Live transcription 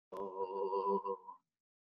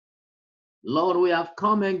Lord, we have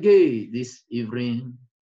come again this evening.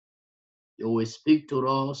 You will speak to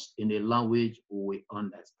us in a language we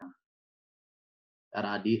understand. That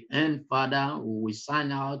at the end, Father, we will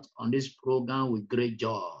sign out on this program with great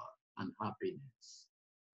joy and happiness.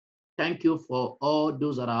 Thank you for all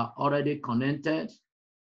those that are already connected.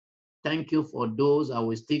 Thank you for those that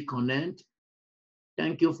will still connect.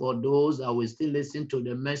 Thank you for those that will still listen to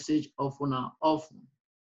the message often and often.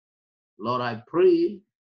 Lord, I pray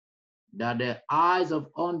that the eyes of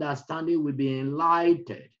understanding will be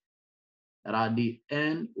enlightened, that at the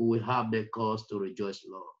end we will have the cause to rejoice,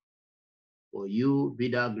 Lord. For you be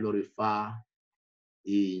thou glorified.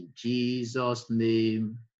 In Jesus'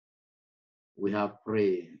 name we have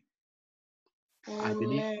prayed. I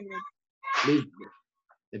believe, Amen. please,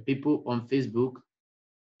 the people on Facebook,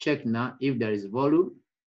 check now if there is volume.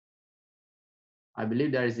 I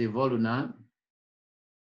believe there is a volume now.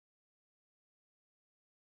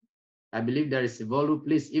 I believe there is a volume.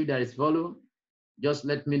 Please, if there is volume, just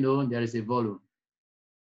let me know there is a volume.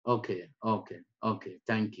 Okay.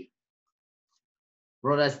 Thank you.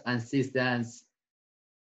 Brothers and sisters,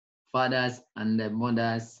 fathers and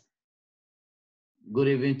mothers, good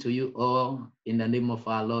evening to you all in the name of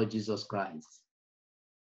our Lord Jesus Christ.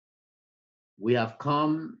 We have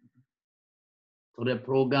come to the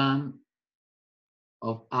program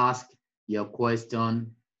of Ask Your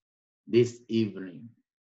Question this evening.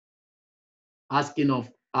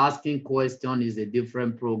 Asking question is a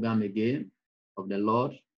different program again of the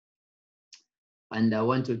Lord. And I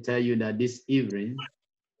want to tell you that this evening,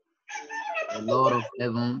 the Lord of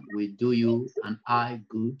heaven will do you and I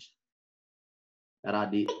good. That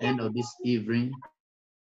at the end of this evening,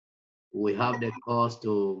 we have the cause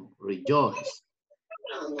to rejoice.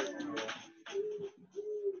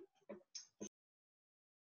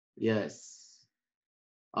 Yes.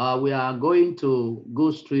 We are going to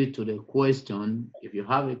go straight to the question. If you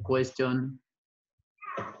have a question,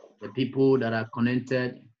 the people that are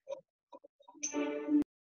connected,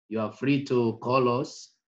 you are free to call us.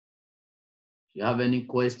 If you have any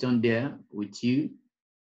question there with you,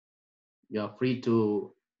 you are free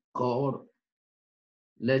to call.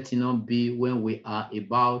 Let it not be when we are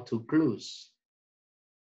about to close.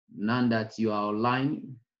 Now that you are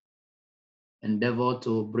online, endeavor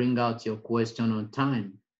to bring out your question on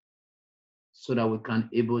time so that we can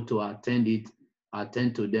able to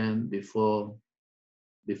attend to them before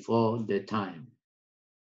the time.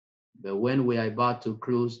 But when we are about to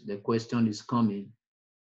close, the question is coming.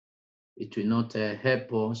 It will not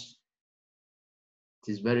help us.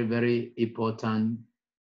 It is very, very important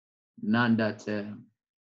now that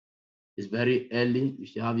it's very early.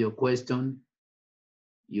 If you have your question,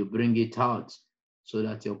 you bring it out so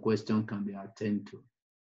that your question can be attended to.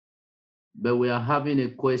 But we are having a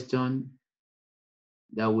question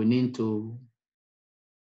that we need to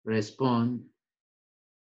respond.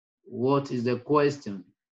 What is the question?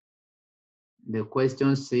 The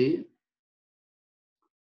question says,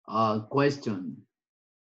 question,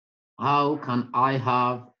 how can I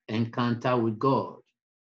have encounter with God?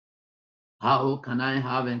 How can I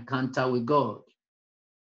have encounter with God?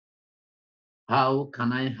 How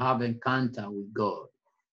can I have encounter with God?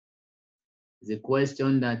 It's a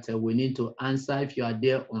question that we need to answer. If you are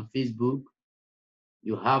there on Facebook,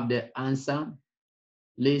 you have the answer.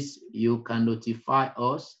 Please, you can notify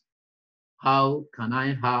us. How can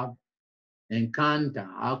I have encounter?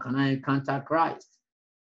 How can I encounter Christ?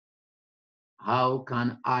 How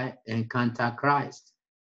can I encounter Christ?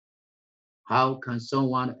 How can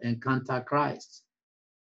someone encounter Christ?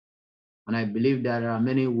 And I believe there are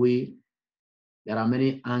many ways, there are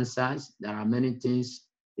many answers, there are many things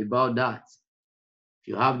about that. If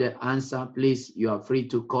you have the answer, please, you are free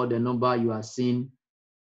to call the number you are seeing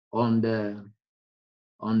on the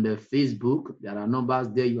Facebook. There are numbers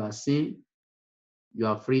there you are seeing. You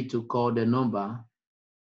are free to call the number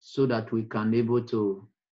so that we can able to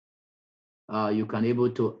you can able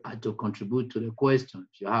to contribute to the question.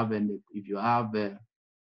 If you have the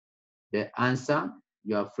answer,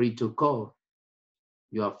 you are free to call.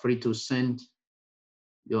 You are free to send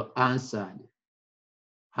your answer.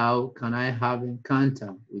 How can I have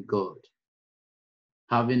encounter with God?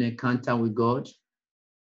 Having encounter with God,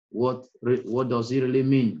 what does it really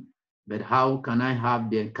mean? But how can I have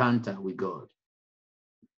the encounter with God?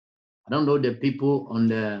 I don't know the people on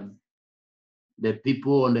the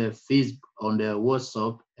Facebook, on the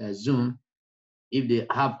WhatsApp, Zoom, if they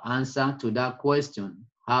have answer to that question.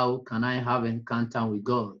 How can I have encounter with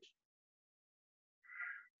God?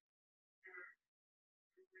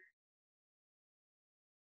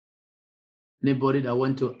 Anybody that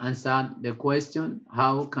want to answer the question,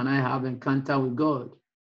 how can I have encounter with God?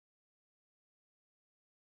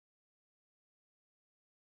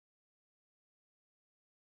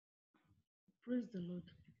 Praise the Lord.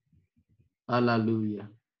 Hallelujah.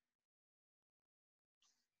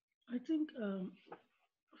 I think,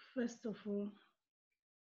 first of all,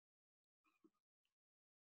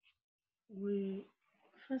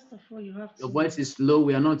 you have Your to. voice is low.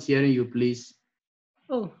 We are not hearing you, please.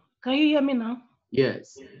 Oh, can you hear me now?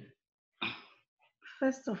 Yes.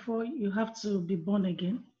 First of all, you have to be born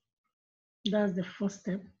again. That's the first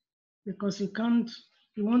step, because you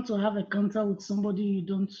want to have a encounter with somebody you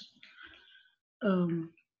don't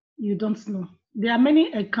know. There are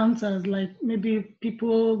many encounters, like maybe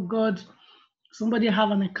people, God, somebody have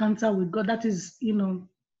an encounter with God. That is,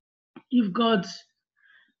 if God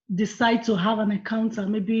decide to have an encounter,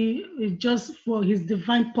 maybe it's just for his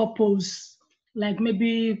divine purpose. Like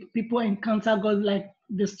maybe people encounter God, like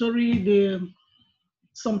the story,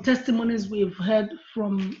 some testimonies we've heard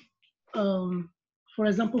from, for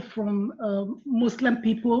example, from Muslim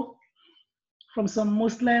people, from some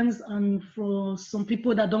Muslims, and for some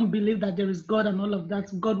people that don't believe that there is God and all of that.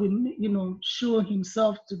 God will, show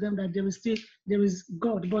himself to them that there is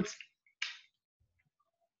God. But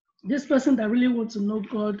this person that really wants to know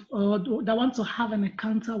God, or that want to have an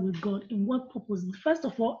encounter with God, in what purpose? First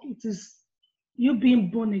of all, it is you being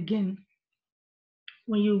born again.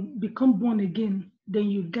 When you become born again, then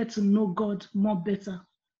you get to know God more better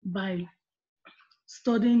by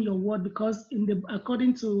studying your word, because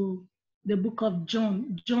according to the book of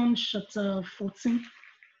John chapter 14,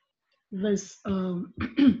 verse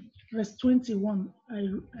verse 21.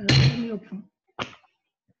 Let me open.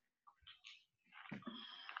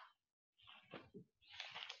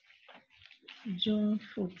 John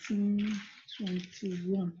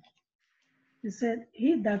 14:21. He said,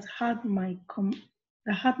 "He that had my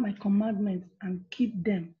commandment and keep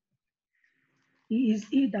them, he is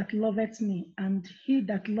he that loveth me, and he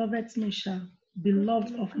that loveth me shall be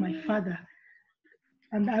loved of my Father,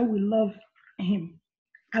 and I will love him.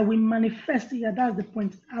 I will manifest." Yeah, that's the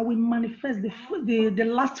point. I will manifest the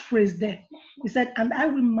last phrase there. He said, "And I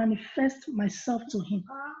will manifest myself to him."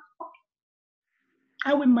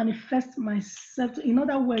 I will manifest myself. In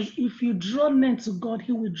other words, if you draw near to God,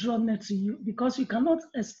 he will draw near to you, because you cannot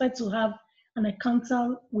expect to have an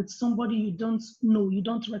encounter with somebody you don't know, you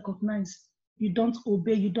don't recognize, you don't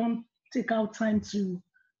obey, you don't take out time to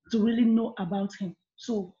really know about him.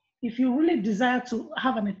 So if you really desire to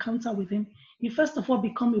have an encounter with him, you first of all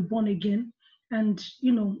become a born again, and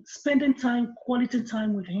spending time, quality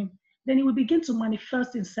time with him. Then he will begin to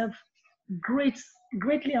manifest himself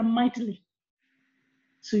greatly and mightily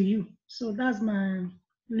to you. So that's my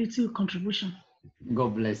little contribution.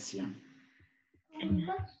 God bless you.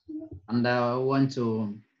 Amen. And I want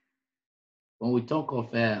to, when we talk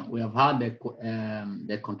of, we have had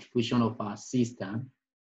the contribution of our sister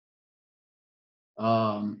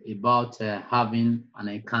about having an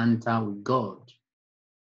encounter with God.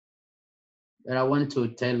 But I want to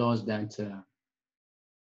tell us that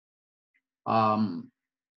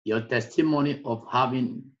your testimony of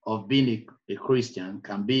being a Christian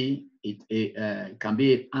can be an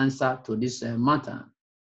answer to this matter.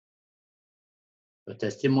 The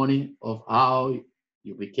testimony of how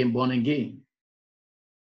you became born again.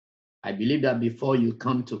 I believe that before you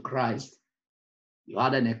come to Christ, you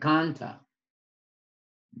had an encounter.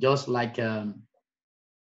 Just like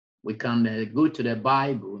we can go to the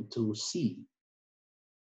Bible to see.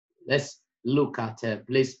 Let's look at a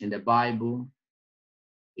place in the Bible,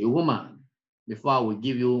 a woman, before I will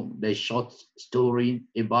give you the short story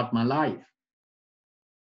about my life.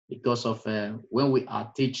 Because of when we are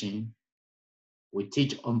teaching, we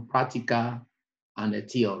teach on practical and the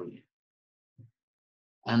theory.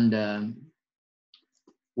 And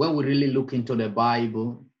when we really look into the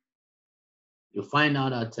Bible, you find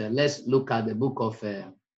out that let's look at the book of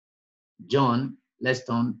John. Let's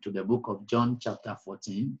turn to the book of John chapter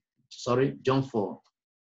 14. Sorry, John 4.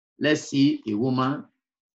 Let's see a woman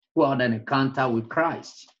who had an encounter with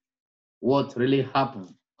Christ. What really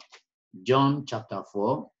happened? John chapter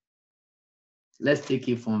 4. Let's take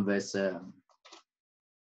it from verse 7,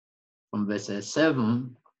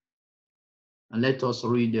 and let us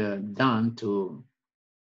read down to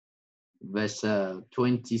verse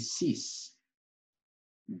 26.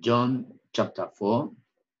 John chapter 4.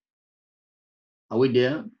 Are we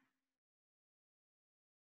there?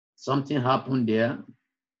 Something happened there.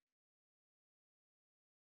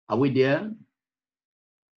 Are we there?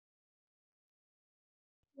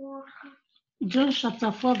 John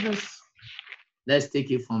chapter 4, verse. Let's take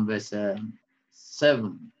it from verse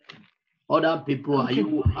 7. Other people, Okay.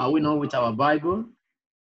 are we not with our Bible?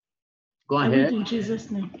 Go I ahead. read in Jesus'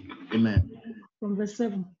 name. Amen. From verse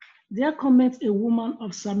 7. There cometh a woman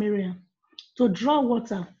of Samaria to draw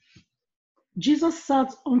water. Jesus said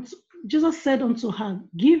unto her,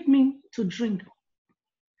 Give me to drink.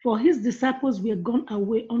 For his disciples were gone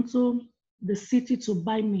away unto the city to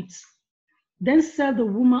buy meat. Then said the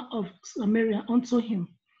woman of Samaria unto him,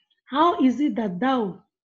 How is it that thou,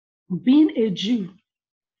 being a Jew,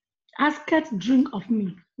 askest drink of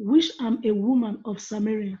me, which am a woman of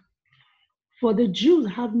Samaria? For the Jews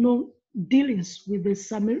have no dealings with the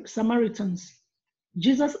Samaritans.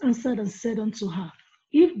 Jesus answered and said unto her,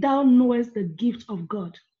 If thou knowest the gift of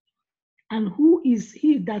God, and who is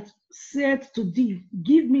he that said to thee,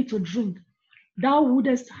 Give me to drink, thou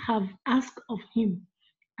wouldest have asked of him,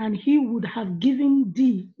 and he would have given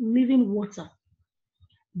thee living water.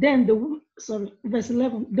 Then verse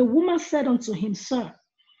 11, the woman said unto him, Sir,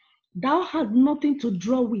 thou hast nothing to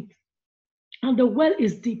draw with, and the well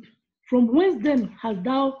is deep. From whence then hast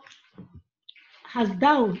thou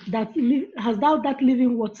that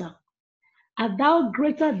living water? Art thou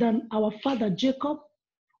greater than our father Jacob,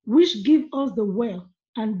 which gave us the well,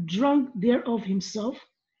 and drank thereof himself,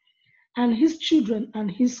 and his children,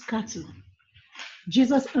 and his cattle?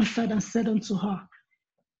 Jesus answered and said unto her,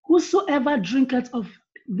 Whosoever drinketh of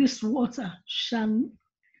this water shall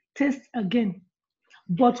taste again.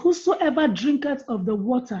 But whosoever drinketh of the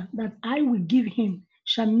water that I will give him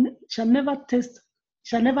shall never taste.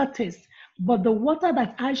 But the water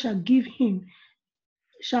that I shall give him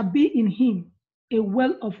shall be in him a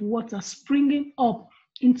well of water springing up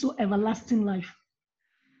into everlasting life.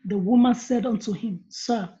 The woman said unto him,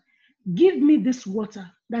 Sir, give me this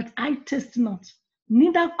water, that I taste not,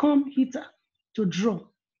 neither come hither to draw.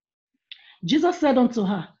 Jesus said unto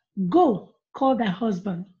her, Go, call thy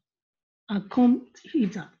husband, and come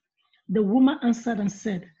hither. The woman answered and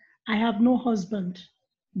said, I have no husband.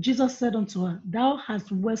 Jesus said unto her, Thou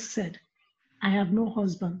hast well said, I have no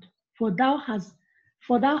husband. For thou hast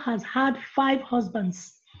had 5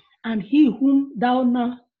 husbands, and he whom thou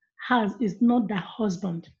now hast is not thy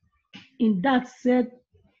husband. In that sayest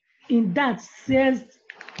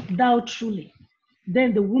thou truly.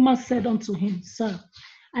 Then the woman said unto him, Sir,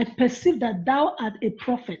 I perceive that thou art a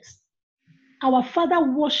prophet. Our father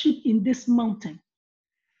worshipped in this mountain,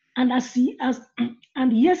 and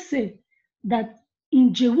ye say that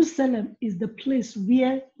in Jerusalem is the place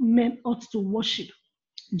where men ought to worship.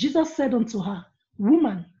 Jesus said unto her,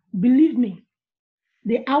 Woman, believe me,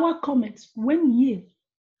 the hour cometh when ye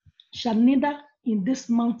shall neither in this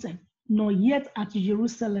mountain nor yet at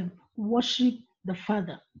Jerusalem worship the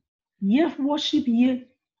Father. Ye worship ye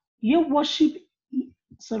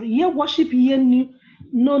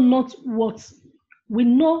know not what. We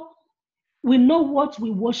know what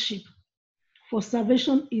we worship, for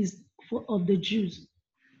salvation is of the Jews.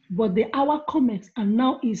 But the hour cometh, and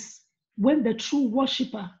now is, when the true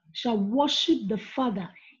worshipper shall worship the Father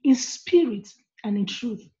in spirit and in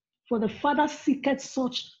truth. For the Father seeketh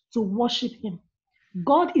such to worship him.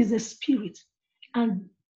 God is a spirit, and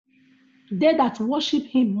they that worship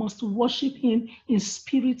him must worship him in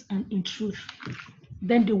spirit and in truth.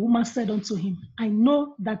 Then the woman said unto him, I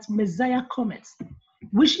know that Messiah cometh,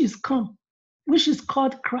 which is called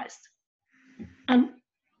Christ. And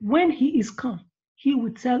when he is come, he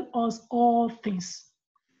will tell us all things.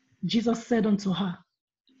 Jesus said unto her,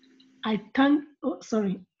 I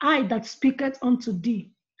that speaketh unto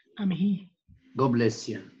thee am he. God bless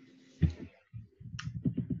you.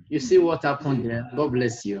 You see what happened there? God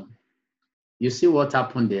bless you. You see what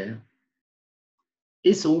happened there?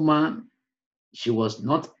 This woman, she was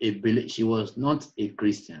not a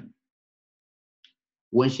Christian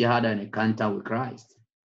when she had an encounter with Christ.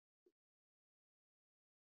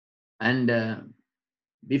 And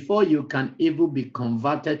before you can even be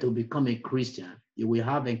converted to become a Christian, you will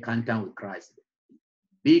have an encounter with Christ.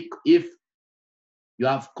 If you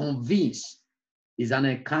have convinced it's an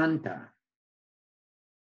encounter,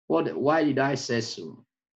 why did I say so?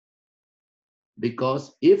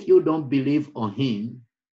 Because if you don't believe on him,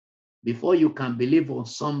 before you can believe on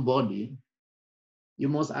somebody, you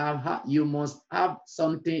must have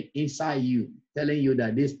something inside you telling you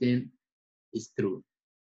that this thing is true.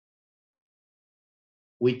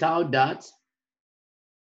 Without that,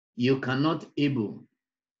 you cannot able.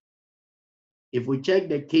 If we check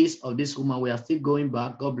the case of this woman, we are still going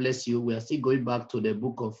back. God bless you. We are still going back to the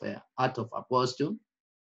book of Acts of Apostles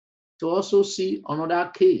to also see another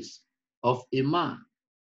case of a man.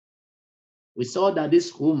 We saw that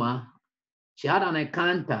this woman, she had an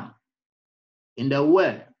encounter in the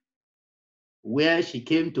well where she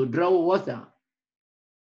came to draw water,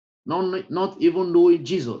 not even knowing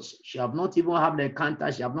Jesus. She have not even had the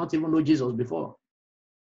encounter. She have not even known Jesus before.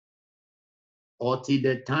 Until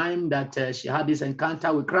the time that she had this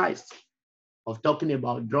encounter with Christ of talking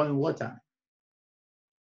about drawing water.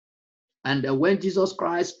 And when Jesus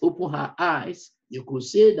Christ opened her eyes, you could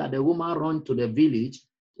say that the woman ran to the village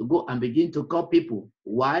to go and begin to call people.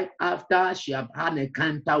 Why? After she had had an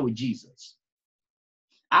encounter with Jesus.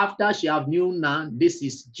 After she have known now, this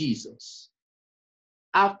is Jesus.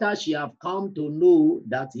 After she have come to know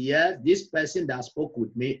that, yes, this person that spoke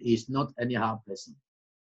with me is not anyhow person.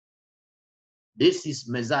 This is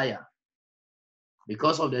Messiah.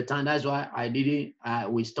 Because of the time, that's why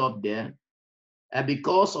we stopped there. And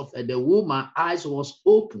because of the woman's eyes was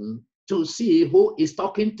open to see who is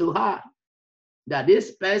talking to her. That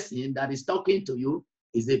this person that is talking to you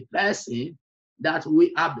is a person that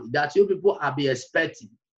you people are be expecting,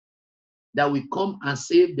 that will come and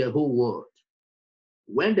save the whole world.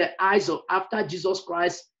 When the eyes of after Jesus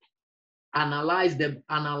Christ analyzed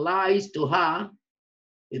to her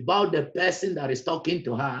about the person that is talking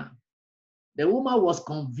to her, the woman was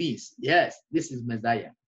convinced, yes, this is Messiah.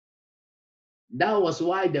 That was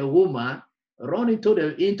why the woman run into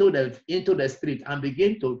the street and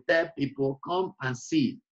begin to tell people, come and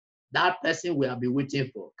see that person we have been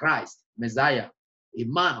waiting for, Christ, Messiah, a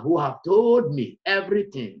man who have told me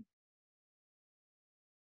everything.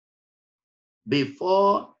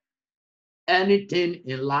 Before anything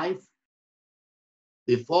in life,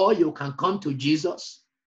 before you can come to Jesus,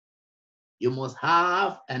 you must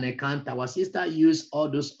have an encounter. Our sister used all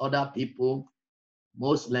those other people,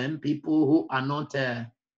 Muslim people who are not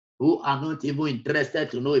even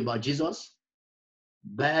interested to know about Jesus.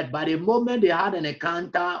 But by the moment they had an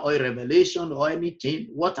encounter or a revelation or anything,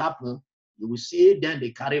 what happened? You will see them,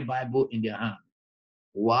 they carry Bible in their hand.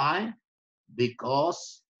 Why?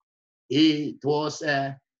 Because it was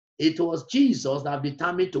Jesus that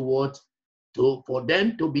determined for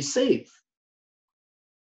them to be saved.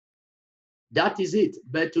 That is it.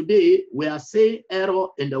 But today we are seeing error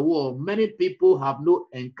in the world. Many people have no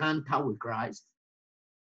encounter with Christ,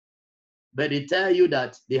 but they tell you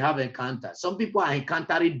that they have encounter. Some people are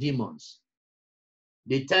encountering demons.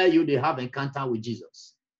 They tell you they have encounter with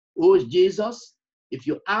Jesus. Who is Jesus? If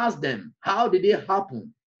you ask them, how did it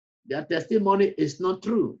happen? Their testimony is not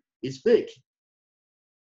true. It's fake.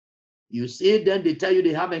 You see them, they tell you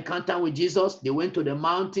they have encounter with Jesus. They went to the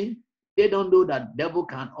mountain. They don't know that devil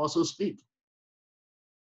can also speak.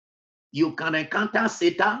 You can encounter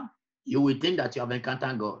Satan. You will think that you have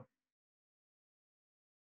encountered God.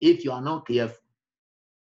 If you are not careful.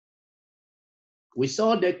 We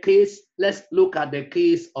saw the case. Let's look at the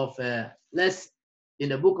case of, in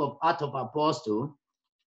the book of Acts of Apostles,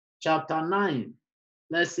 chapter 9.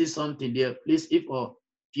 Let's see something there. Please, if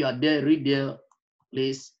you are there, read there,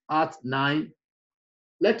 please. Acts 9.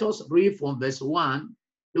 Let us read from verse 1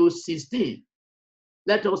 to 16.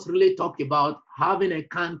 Let us really talk about having an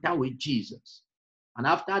encounter with Jesus. And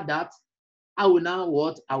after that, I will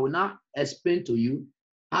now explain to you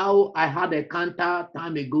how I had an encounter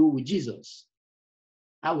time ago with Jesus.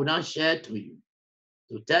 I will now share to you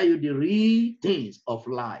to tell you the real things of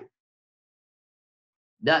life.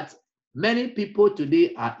 That many people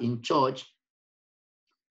today are in church.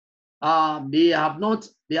 They have not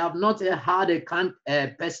had a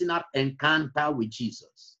personal encounter with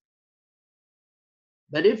Jesus.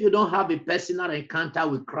 But if you don't have a personal encounter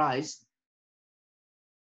with Christ,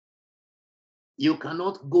 you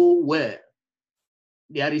cannot go well.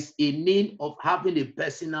 There is a need of having a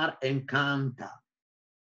personal encounter.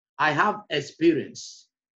 I have experience.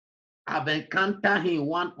 I've encountered him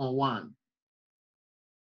one-on-one.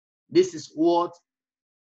 This is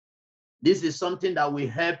something that will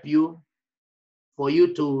help you for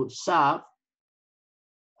you to serve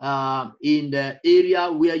in the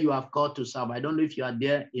area where you have called to serve. I don't know if you are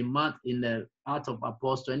there in the Acts of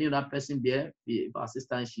Apostles. Any other person there? If our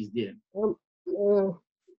sister, she's there. I'm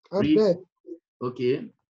there. Okay.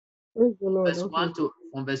 Praise the Lord. Verse 1 to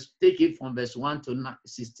take it from verse 1 to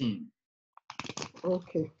 16.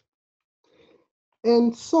 Okay.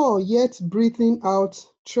 And Saul, yet breathing out,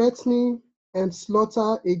 threatening and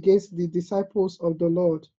slaughter against the disciples of the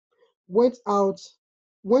Lord, went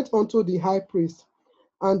unto the high priest,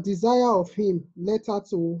 and desire of him letter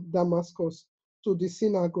to Damascus, to the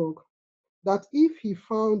synagogue, that if he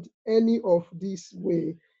found any of this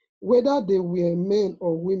way, whether they were men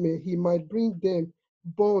or women, he might bring them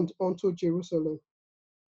bound unto Jerusalem.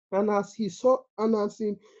 And as he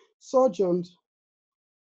sojourned,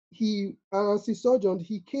 he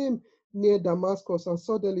came near Damascus, and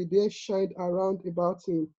suddenly there shined around about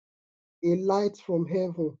him a light from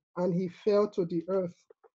heaven, and he fell to the earth,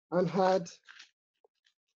 and heard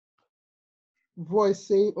voice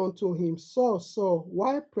saying unto him, Saul, Saul,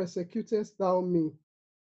 why persecutest thou me?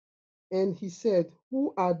 And he said,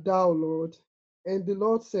 Who art thou, Lord? And the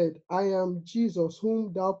Lord said, I am Jesus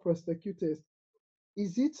whom thou persecutest.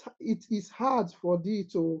 It is hard for thee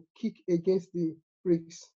to kick against the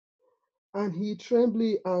pricks. And he,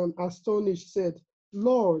 trembling and astonished, said,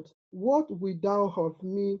 Lord, what wilt thou have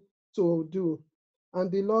me to do? And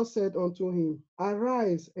the Lord said unto him,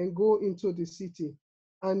 Arise and go into the city,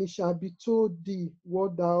 and it shall be told thee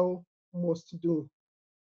what thou must do.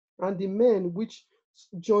 And the men which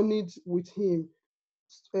journeyed with him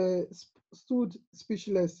stood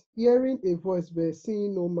speechless, hearing a voice but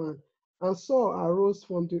seeing no man. And Saul arose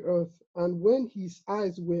from the earth, and when his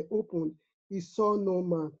eyes were opened, he saw no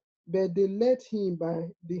man. But they led him by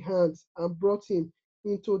the hands and brought him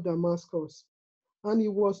into Damascus. And he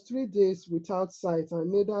was 3 days without sight,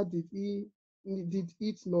 and neither did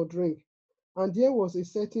eat nor drink. And there was a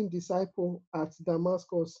certain disciple at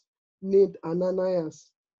Damascus named and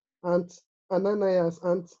Ananias,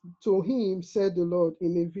 and to him said the Lord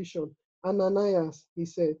in a vision, Ananias, he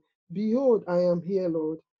said, Behold, I am here,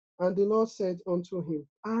 Lord. And the Lord said unto him,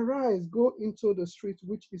 Arise, go into the street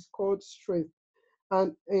which is called Straight,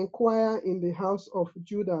 and inquire in the house of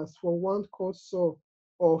Judas for one called Saul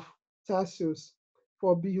of Tarsus.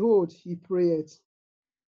 For behold, he prayed,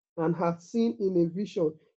 and hath seen in a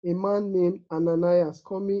vision a man named Ananias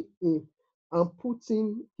coming in, and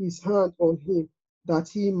putting his hand on him, that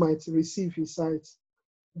he might receive his sight.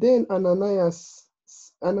 Then Ananias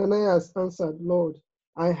answered,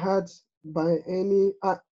 I had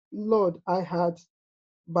I had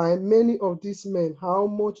by many of these men how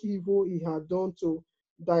much evil he had done to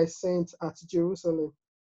thy saints at Jerusalem.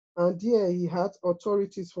 And there he had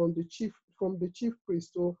authorities from the chief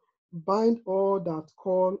priest to bind all that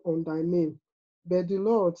call on thy name. But the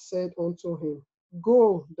Lord said unto him,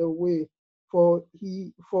 Go the way, for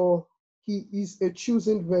he is a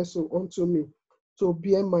chosen vessel unto me, to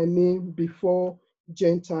bear my name before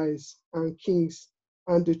Gentiles and kings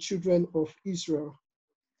and the children of Israel.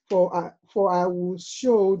 For I will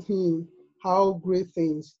show him how great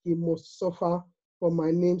things he must suffer for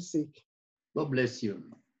my name's sake. God bless you.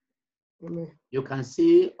 Amen. You can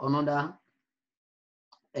see another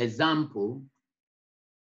example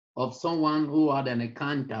of someone who had an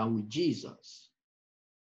encounter with Jesus.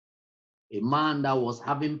 A man that was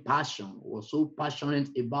having passion, was so passionate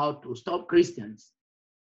about to stop Christians.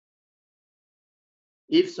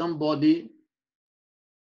 If somebody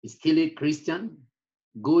is killing Christian,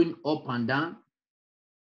 going up and down,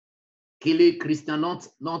 killing Christian, not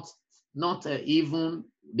even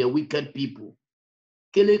the wicked people,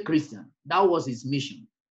 killing Christian, that was his mission.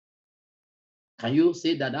 Can you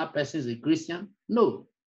say that that person is a Christian? No,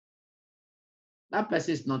 that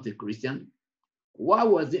person is not a Christian. Why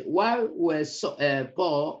was he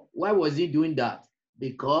doing that?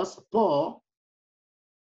 Because Paul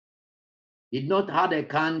did not have a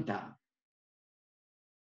counter.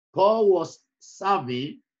 Paul was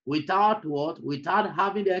serving without what? Without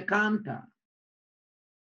having a counter.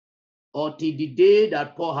 Until the day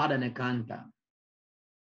that Paul had an encounter.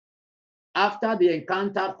 After the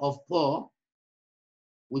encounter of Paul,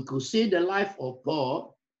 we could see the life of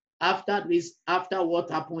Paul after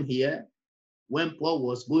what happened here, when Paul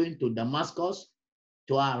was going to Damascus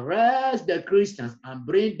to arrest the Christians and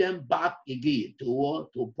bring them back again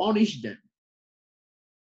to punish them.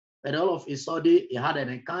 But all of a sudden, he had an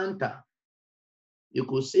encounter. You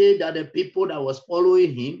could say that the people that was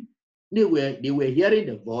following him, they were hearing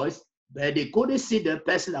the voice, but they couldn't see the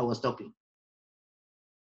person that was talking.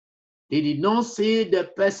 They did not see the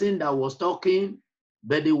person that was talking,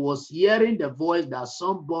 but they was hearing the voice that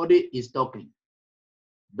somebody is talking,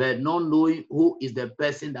 but not knowing who is the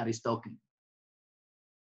person that is talking.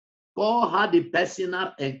 Paul had a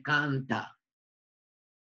personal encounter.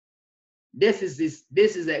 This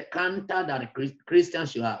is a encounter that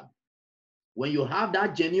Christians should have. When you have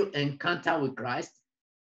that genuine encounter with Christ,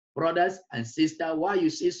 brothers and sisters, why you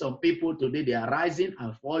see some people today, they are rising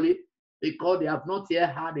and falling because they have not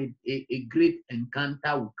yet had a great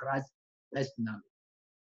encounter with Christ personally.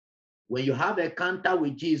 When you have an encounter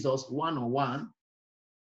with Jesus one-on-one,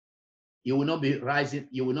 you will not be rising,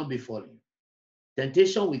 you will not be falling.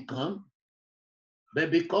 Temptation will come,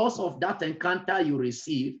 but because of that encounter you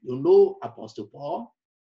receive, you know Apostle Paul.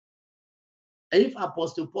 If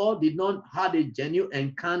Apostle Paul did not have a genuine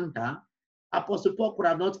encounter, Apostle Paul could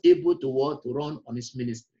have not able to run on his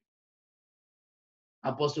ministry.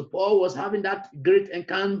 Apostle Paul was having that great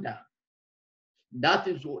encounter. That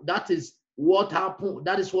is what happened.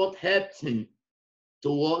 That is what helped him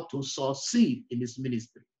to succeed in his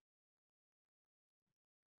ministry.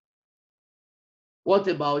 What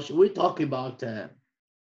about, should we talk about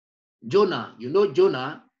Jonah? You know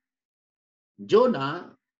Jonah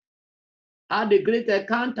had a great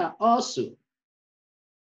encounter also.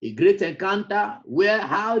 A great encounter where,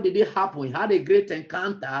 how did it happen? He had a great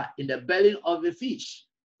encounter in the belly of a fish.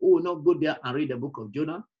 We will not go there and read the book of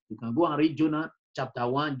Jonah. You can go and read Jonah chapter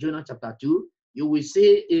 1, Jonah chapter 2. You will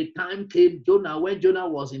see a time came, Jonah, when Jonah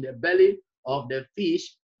was in the belly of the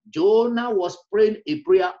fish, Jonah was praying a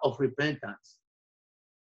prayer of repentance.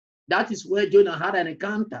 That is where Jonah had an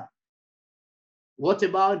encounter. What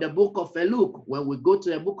about the book of Luke? When we go to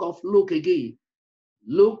the book of Luke again,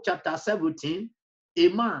 Luke chapter 17, a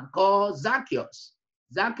man called Zacchaeus.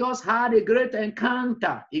 Zacchaeus had a great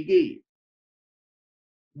encounter again.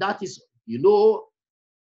 That is, you know,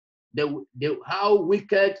 how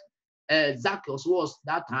wicked Zacchaeus was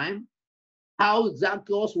that time. How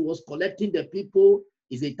Zacchaeus was collecting the people.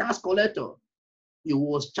 Is a tax collector. He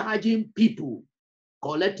was charging people,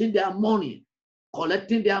 collecting their money.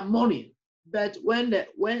 But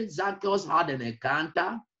when Zacchaeus had an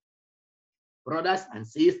encounter, brothers and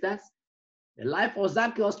sisters, the life of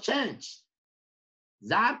Zacchaeus changed.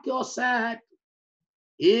 Zacchaeus said,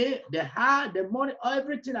 they had the money,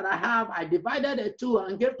 everything that I have, I divided the two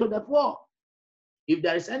and gave to the poor. If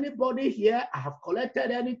there is anybody here, I have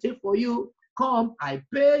collected anything for you, come, I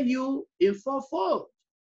pay you in fourfold.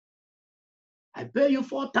 I pay you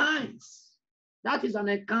 4 times. That is an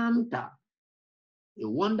encounter, a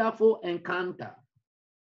wonderful encounter.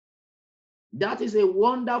 That is a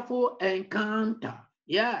wonderful encounter.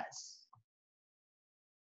 Yes.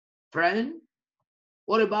 Friend,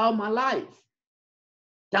 what about my life?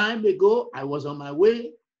 Time ago, I was on my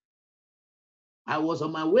way. I was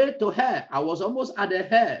on my way to hell. I was almost at the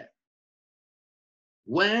hell.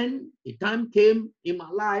 When the time came in my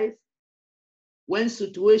life, when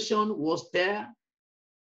situation was there,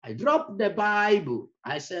 I dropped the Bible.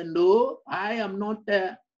 I said, no, I am not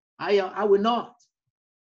there. I will not.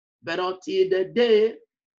 But until the day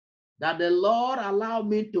that the Lord allowed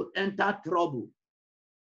me to enter trouble.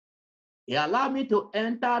 He allowed me to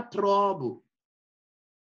enter trouble.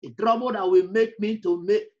 A trouble that will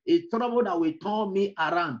a trouble that will turn me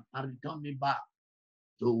around and return me back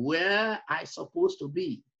to where I supposed to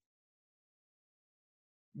be.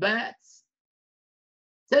 But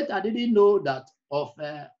Satan didn't know that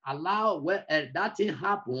allow where that thing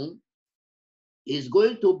happen is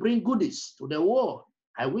going to bring goodies to the world.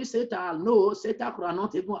 I wish Satan know Satan could have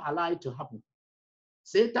not even allowed it to happen.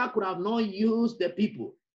 Satan could have not used the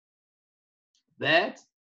people. But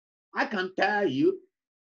I can tell you,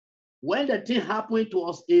 when the thing happened, it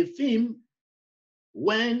was a film.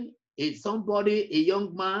 When somebody, a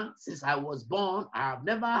young man, since I was born, I have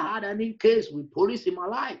never had any case with police in my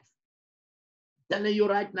life. I'm telling you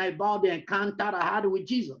right now about the encounter I had with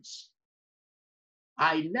Jesus.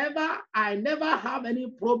 I never have any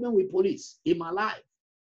problem with police in my life.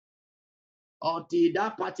 Until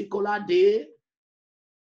that particular day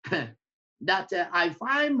that I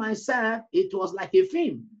find myself, it was like a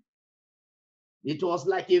film. It was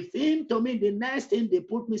like a film to me. The next thing, they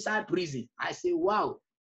put me inside prison. I say, wow.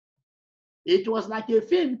 It was like a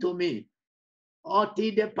film to me.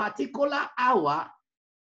 Until the particular hour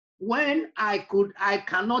when I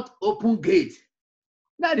cannot open gate.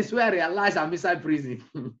 That is where I realized I'm inside prison.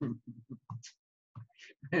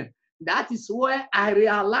 That is where I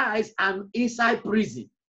realized I'm inside prison.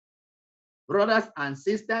 Brothers and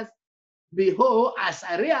sisters, behold, as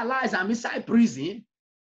I realize I'm inside prison,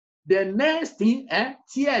 the next thing,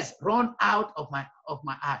 tears run out of my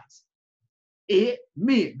eyes.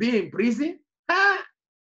 Me being in prison,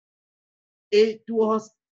 it was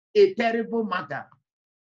a terrible matter.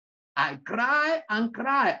 I cry and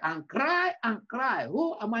cry and cry and cry.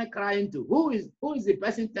 Who am I crying to? Who is the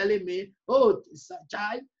person telling me, oh,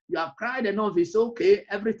 child, you have cried enough, it's okay,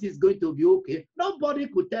 everything is going to be okay? Nobody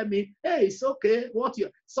could tell me, hey, it's okay,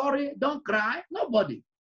 sorry, don't cry. Nobody.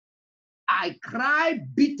 I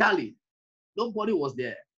cried bitterly. Nobody was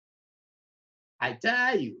there. I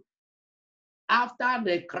tell you, after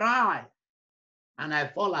the cry, and I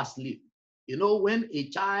fall asleep. You know, when a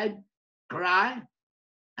child cries,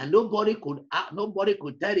 and nobody could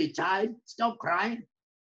tell a child, stop crying,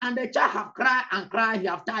 and the child have cried and cried, he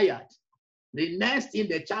have tired. The next thing,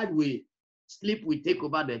 the child will sleep, will take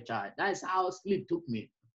over the child. That's how sleep took me.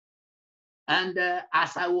 And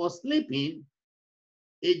as I was sleeping,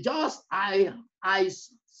 I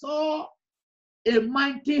saw a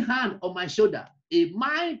mighty hand on my shoulder, a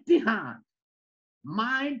mighty hand,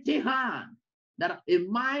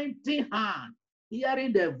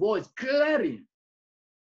 hearing the voice clearing.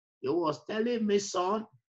 It was telling me, son,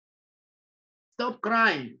 stop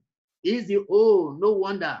crying. Easy. Oh, no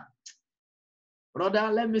wonder.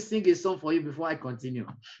 Brother, let me sing a song for you before I continue.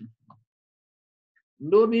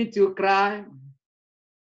 No need to cry.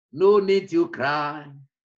 No need to cry.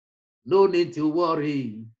 No need to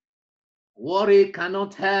worry. Worry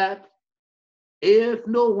cannot help if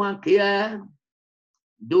no one cares.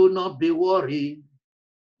 Do not be worried.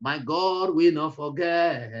 My God will not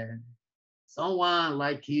forget someone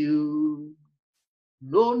like you.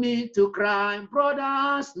 No need to cry,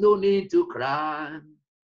 brothers. No need to cry.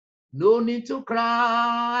 No need to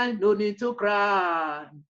cry. No need to cry.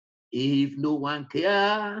 If no one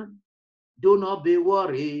cares, do not be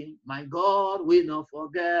worried. My God will not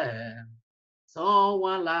forget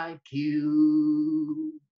someone like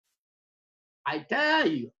you. I tell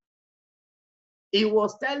you, he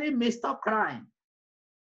was telling me, stop crying,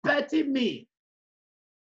 pity me.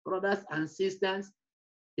 Brothers and sisters,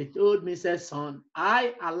 he told me, said, son,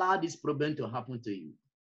 I allowed this problem to happen to you.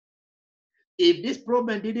 If this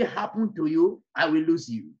problem didn't happen to you, I will lose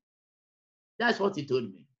you. That's what he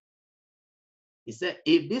told me. He said,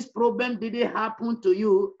 if this problem didn't happen to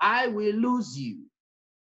you, I will lose you.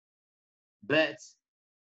 But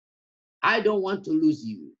I don't want to lose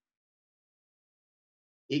you.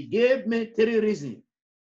 He gave me 3 reasons.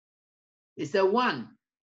 He said, 1,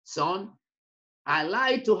 son, I allow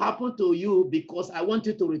it to happen to you because I want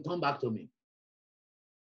you to return back to me.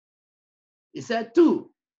 He said, 2,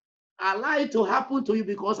 I allow it to happen to you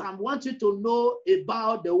because I want you to know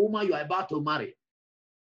about the woman you are about to marry.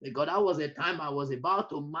 Because that was a time I was about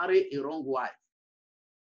to marry a wrong wife.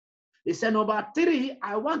 He said, number 3,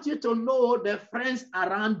 I want you to know the friends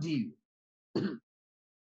around you.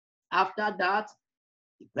 After that,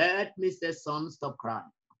 he heard me say, son, stop crying.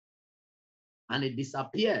 And it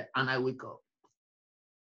disappeared, and I wake up.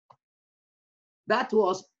 That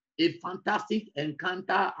was a fantastic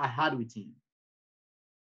encounter I had with him.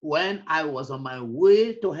 When I was on my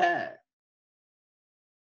way to her,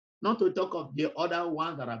 not to talk of the other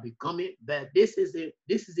ones that are becoming, but this is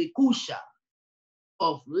a kusha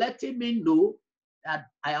of letting me know that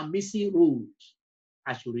I am missing road.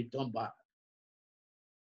 I should return back.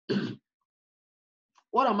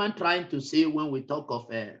 What am I trying to say when we talk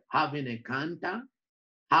of having an encounter?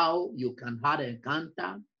 How you can have an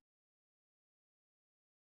encounter?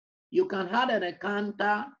 You can have an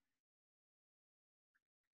encounter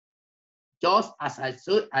just as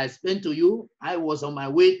I explained to you. I was on my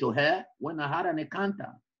way to her when I had an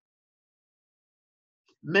encounter.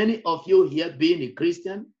 Many of you here being a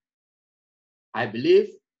Christian, I believe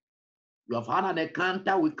you have had an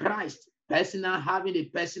encounter with Christ, having a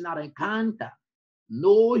personal encounter.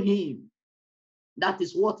 Know him. That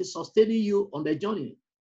is what is sustaining you on the journey.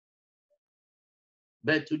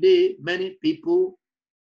 But today, many people,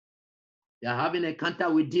 they are having an encounter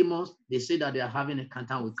with demons. They say that they are having an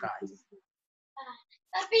encounter with Christ.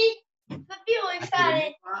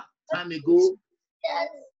 Time ago,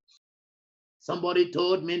 somebody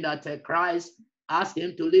told me that Christ asked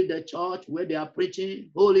him to leave the church where they are preaching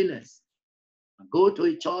holiness and go to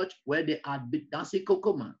a church where they are dancing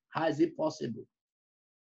kokoma. How is it possible?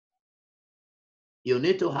 You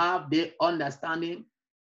need to have the understanding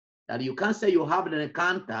that you can't say you have an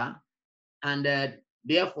encounter and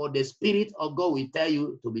therefore the Spirit of God will tell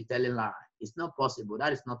you to be telling lies. It's not possible.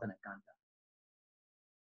 That is not an encounter.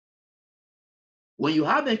 When you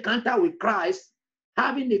have an encounter with Christ,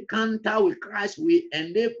 having an encounter with Christ will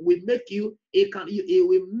make you, it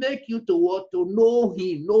will make you to know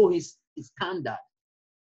him, know his standard.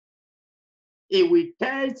 It will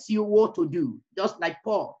tell you what to do, just like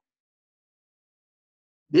Paul.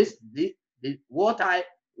 What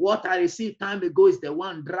I received time ago is the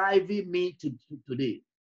one driving me to today.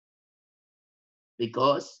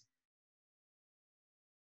 Because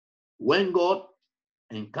when God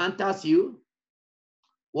encounters you,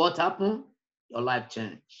 what happened? Your life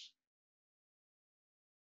changed.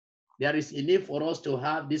 There is a need for us to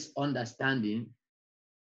have this understanding.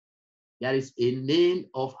 There is a need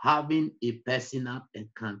of having a personal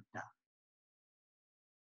encounter.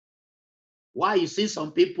 Why you see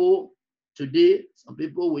some people today, some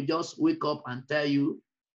people will just wake up and tell you,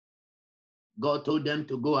 God told them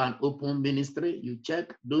to go and open ministry. You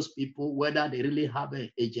check those people whether they really have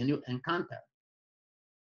a genuine encounter.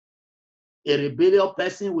 A rebellious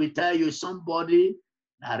person will tell you, somebody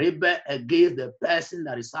that rebel against the person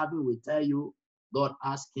that is serving will tell you, God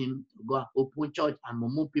asked him to go and open church and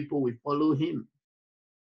more people will follow him.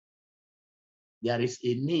 There is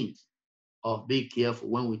a need of be careful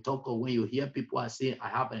when we talk or when you hear people are saying, I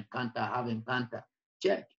have encounter, I have encounter.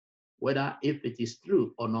 Check whether if it is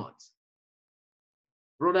true or not.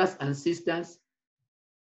 Brothers and sisters,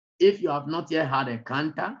 if you have not yet had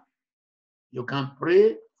encounter, you can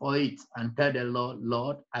pray for it and tell the Lord,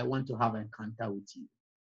 Lord, I want to have encounter with you.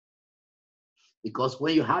 Because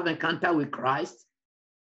when you have encounter with Christ,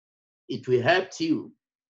 it will help you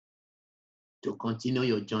to continue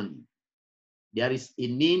your journey. There is a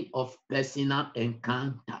need of personal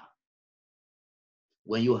encounter.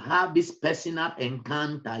 When you have this personal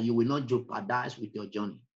encounter, you will not jeopardize with your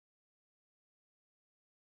journey.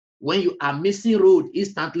 When you are missing road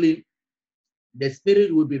instantly, the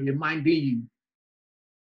Spirit will be reminding you.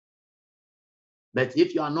 But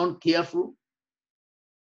if you are not careful,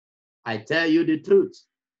 I tell you the truth,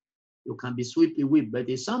 you can be swept away. But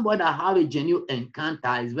if somebody that have a genuine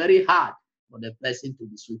encounter, it's very hard for the person to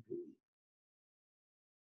be swept away.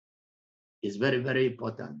 It's very, very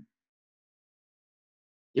important.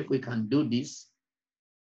 If we can do this,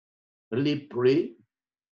 really pray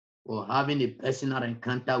for having a personal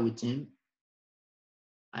encounter with Him,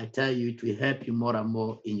 I tell you, it will help you more and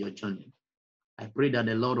more in your journey. I pray that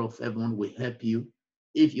the Lord of heaven will help you.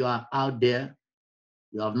 If you are out there,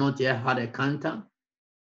 you have not yet had an encounter,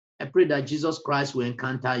 I pray that Jesus Christ will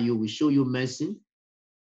encounter you, will show you mercy,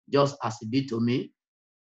 just as He did to me,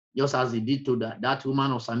 just as He did to that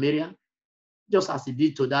woman of Samaria, just as He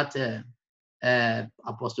did to that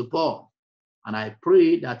Apostle Paul. And I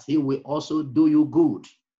pray that He will also do you good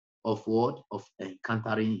of what? Of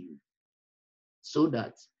encountering you, so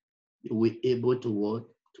that you will be able to what?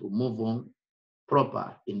 To move on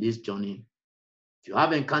proper in this journey. If you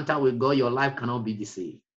have encounter with God, your life cannot be the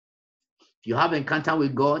same. If you have encounter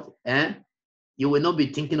with God, you will not be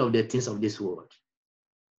thinking of the things of this world.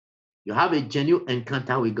 You have a genuine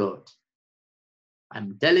encounter with God.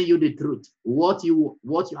 I'm telling you the truth. What you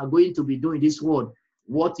are going to be doing in this world,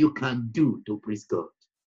 what you can do to please God.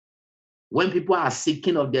 When people are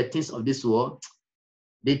seeking of the things of this world,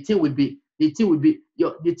 it will be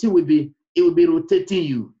rotating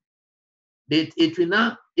you. It will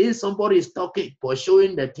not, if somebody is talking,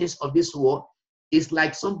 pursuing the things of this world, it's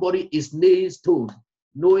like somebody is nailing stone,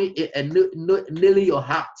 nailing your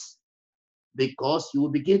heart, because you will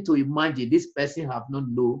begin to imagine this person have not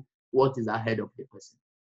known what is ahead of the person.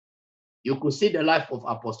 You could see the life of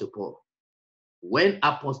Apostle Paul. When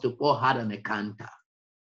Apostle Paul had an encounter,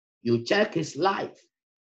 you check his life,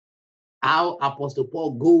 how Apostle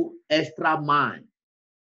Paul go extra mile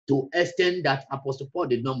to extend that Apostle Paul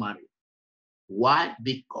did not marry. Why?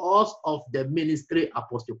 Because of the ministry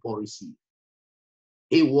Apostle Paul received.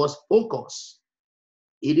 He was focused.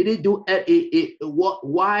 He didn't do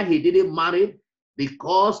why he didn't marry?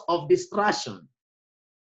 Because of distraction.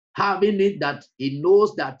 Having it that he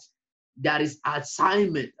knows that there is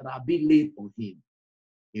assignment that are being laid on him.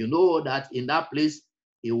 You know that in that place,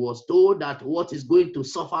 he was told that what is going to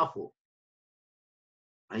suffer for.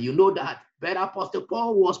 And you know that but Apostle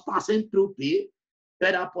Paul was passing through pain.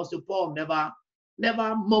 But Apostle Paul never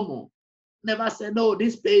murmured, never said, no,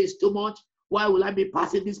 this pay is too much. Why will I be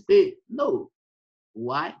passing this pay? No.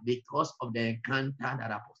 Why? Because of the encounter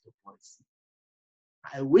that Apostle Paul received.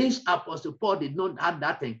 I wish Apostle Paul did not have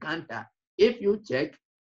that encounter. If you check,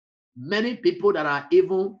 many people that are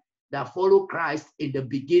evil, that follow Christ in the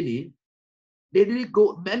beginning, they didn't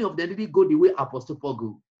go, many of them didn't go the way Apostle Paul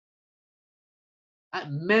go.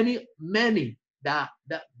 Many,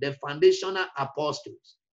 the foundational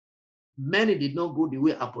apostles, many did not go the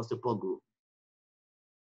way Apostle Paul go.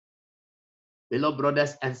 Beloved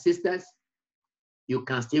brothers and sisters, you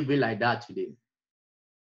can still be like that today.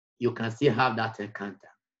 You can still have that encounter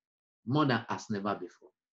more than as never before.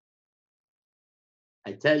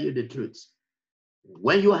 I tell you the truth.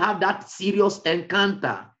 When you have that serious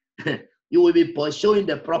encounter, you will be pursuing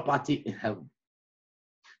the property in heaven.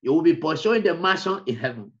 You will be pursuing the mansion in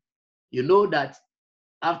heaven. You know that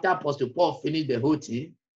after Apostle Paul finished the whole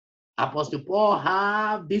thing, Apostle Paul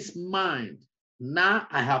have this mind. Now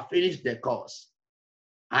I have finished the course.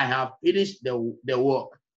 I have finished the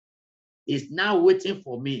work. It's now waiting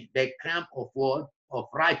for me, the crown of what? Of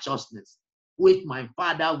righteousness, which my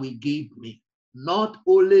Father will give me. Not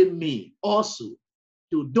only me, also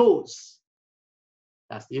to those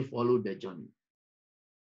that still follow the journey.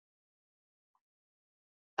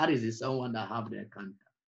 That is someone that have the encounter.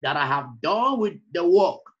 That I have done with the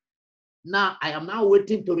work. Now I am now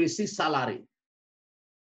waiting to receive salary.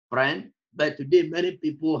 Friend, but today many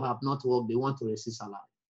people have not worked, they want to receive salary.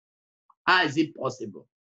 How is it possible?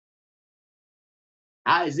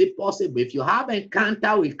 How is it possible? If you have an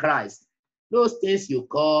encounter with Christ, those things you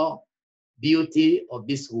call beauty of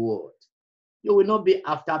this world, you will not be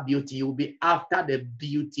after beauty, you will be after the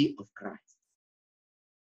beauty of Christ.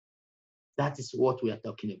 That is what we are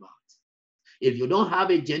talking about. If you don't have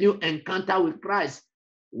a genuine encounter with Christ,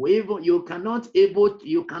 you cannot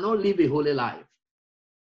live a holy life.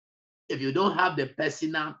 If you don't have the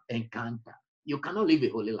personal encounter, you cannot live a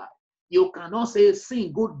holy life. You cannot say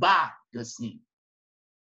sin goodbye to sin.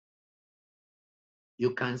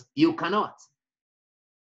 You cannot.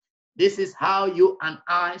 This is how you and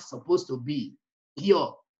I supposed to be,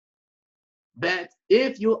 pure. But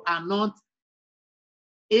if you are not,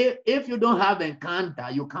 if you don't have encounter,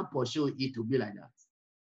 you can't pursue it to be like that.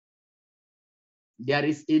 There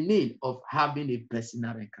is a need of having a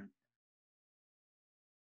personal encounter.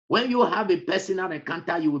 When you have a personal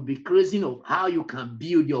encounter, you will be crazy of how you can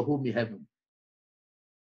build your home in heaven.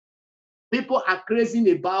 People are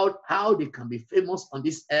crazy about how they can be famous on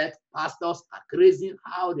this earth. Pastors are crazy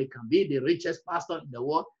how they can be the richest pastor in the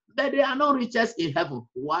world, but they are not richest in heaven.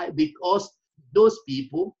 Why? Because those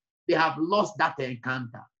people, they have lost that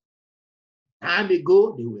encounter. Time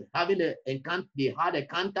ago, they were having an encounter, they had an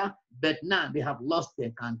encounter, but now they have lost the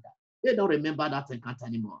encounter. They don't remember that encounter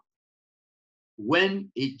anymore.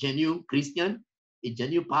 When a genuine Christian, a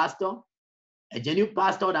genuine pastor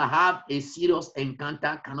that have a serious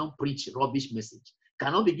encounter cannot preach rubbish message,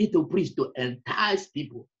 cannot begin to preach to entice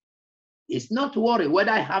people. It's not to worry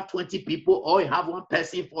whether I have 20 people or I have one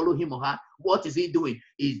person follow him or her. What is he doing?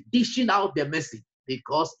 He's dishing out the message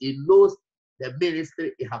because he knows the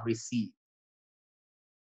ministry he have received.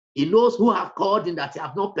 He knows who have called him that he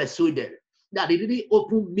have not persuaded, that he didn't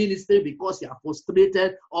open ministry because he are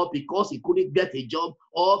frustrated or because he couldn't get a job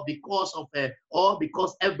or because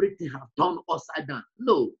everything have turned upside down.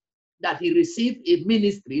 No, that he received a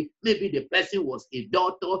ministry. Maybe the person was a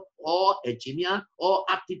doctor or engineer or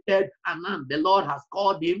architect, and now the Lord has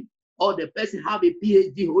called him, or the person have a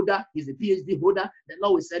PhD holder. He's a PhD holder. The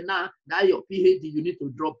Lord will say, now your PhD, you need to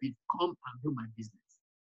drop it. Come and do my business.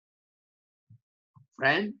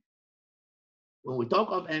 Friend, when we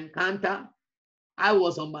talk of encounter, I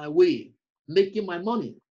was on my way making my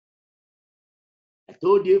money. I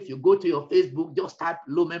told you, if you go to your Facebook, just type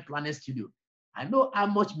Lumen Planet Studio. I know how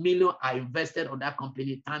much million I invested on that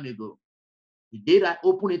company time ago. The day I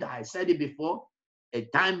opened it, I said it before, a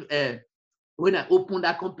time when I opened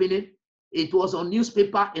that company, it was on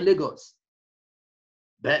newspaper in Lagos.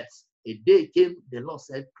 But a day came, the Lord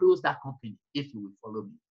said, close that company if you will follow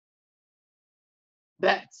me.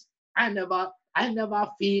 But I never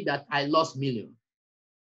feel that I lost million,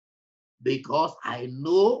 because I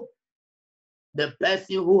know the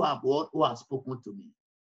person who has spoken to me.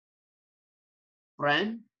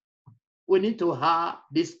 Friend, we need to have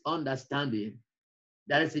this understanding.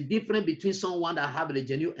 There is a difference between someone that have a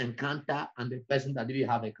genuine encounter and the person that didn't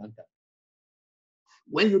have encounter.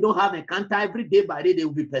 When you don't have encounter, every day by day, they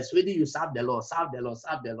will be persuading you, serve the Lord, serve the Lord,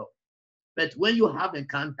 serve the Lord. But when you have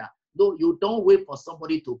encounter, no, you don't wait for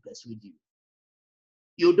somebody to persuade you.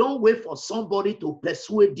 You don't wait for somebody to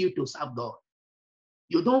persuade you to serve God.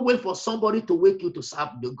 You don't wait for somebody to wake you to serve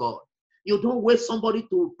the God. You don't wait somebody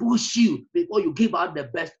to push you before you give out the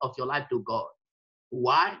best of your life to God.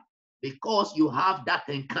 Why? Because you have that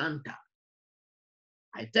encounter.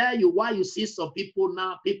 I tell you why you see some people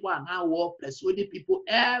are now persuading people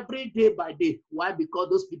every day by day. Why? Because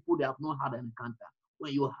those people, they have not had an encounter.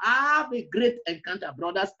 When you have a great encounter,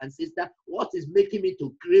 brothers and sisters, what is making me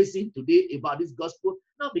to crazy today about this gospel?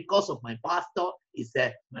 Not because of my pastor.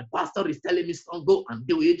 My pastor is telling me, son, go and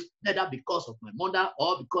do it. Neither because of my mother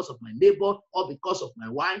or because of my neighbor or because of my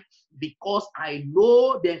wife. Because I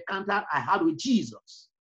know the encounter I had with Jesus.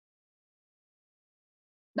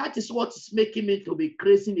 That is what is making me to be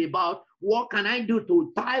crazy about what can I do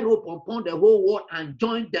to tie rope upon the whole world and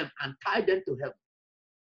join them and tie them to heaven.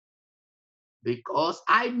 Because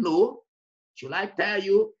I know, should I tell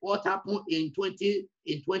you what happened in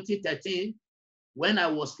 2013 when I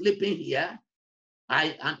was sleeping here,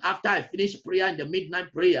 and after I finished prayer in the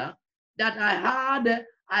midnight prayer, that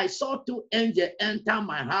I saw two angels enter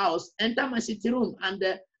my house, enter my sitting room, and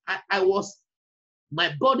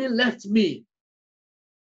my body left me,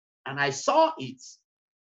 and I saw it,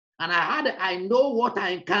 and I know what I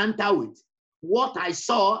encountered with, what I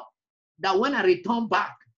saw, that when I returned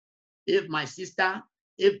back, if my sister,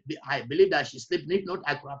 if I believe that she's sleeping, if not,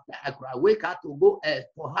 I could wake her to go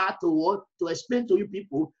for her to explain to you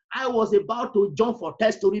people. I was about to jump for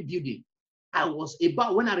 10-story building.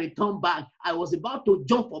 When I returned back, I was about to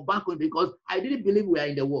jump for balcony because I didn't believe we are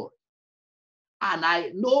in the world. And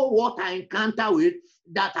I know what I encountered with,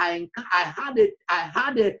 that I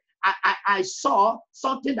saw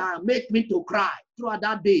something that made me to cry throughout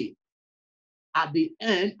that day. At the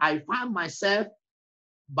end, I found myself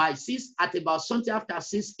by 6, at about something after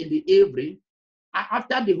 6 in the evening.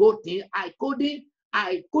 After the whole thing, I couldn't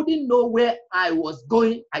know where I was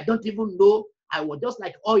going. I don't even know. I was just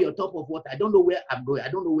like oil on top of water. I don't know where I'm going. I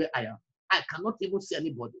don't know where I am. I cannot even see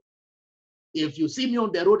anybody. If you see me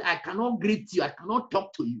on the road, I cannot greet you. I cannot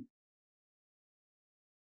talk to you.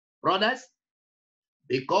 Brothers,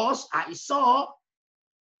 because I saw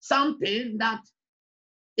something that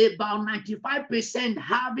about 95%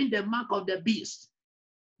 having the mark of the beast,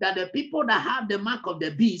 that the people that have the mark of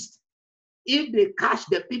the beast, if they catch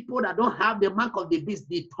the people that don't have the mark of the beast,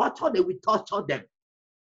 they will torture them.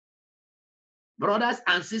 Brothers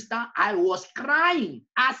and sisters, I was crying,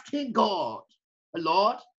 asking God,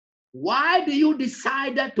 Lord, why do you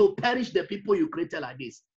decide to perish the people you created like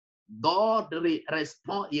this? God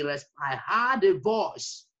responded. I heard a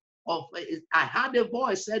voice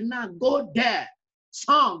said, now go there.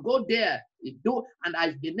 Son, go there. And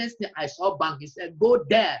the next thing I saw bank, he said, go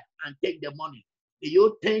there and take the money. Do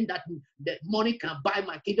you think that the money can buy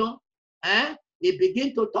my kingdom? He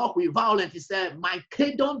began to talk with violence. He said, my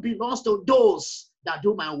kingdom belongs to those that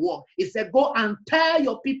do my work. He said, go and tell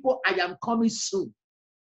your people I am coming soon.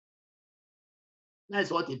 That's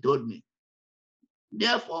what he told me.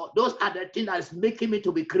 Therefore, those are the things that is making me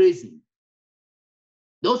to be crazy.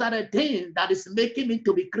 Those are the things that is making me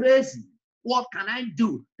to be crazy. What can I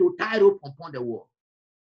do to tie rope upon the wall?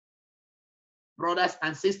 Brothers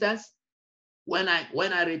and sisters, when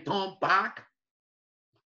I returned back,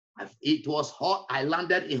 it was hot. I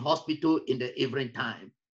landed in hospital in the evening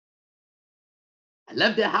time. I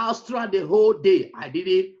left the house throughout the whole day. I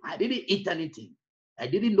didn't eat anything. I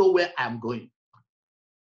didn't know where I'm going.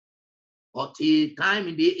 But the time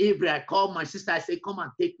in the evening, I called my sister. I said, come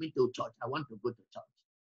and take me to church. I want to go to church.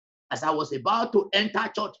 As I was about to enter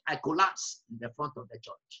church, I collapsed in the front of the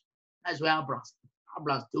church. That's where ambulance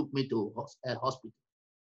took me to hospital.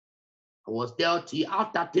 I was there till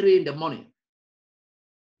after 3 in the morning.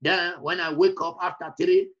 Then when I wake up after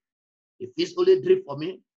 3, it feels only drip for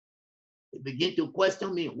me. They begin to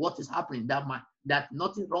question me what is happening. That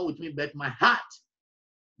nothing wrong with me, but my heart,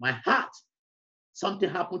 something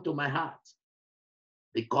happened to my heart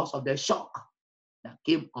because of the shock that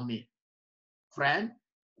came on me. Friend,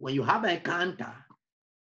 when you have an encounter,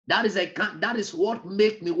 that is what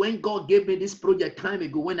made me, when God gave me this project time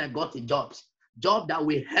ago, when I got the job that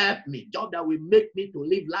will help me, job that will make me to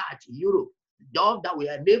live large in Europe, job that will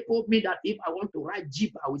enable me that if I want to ride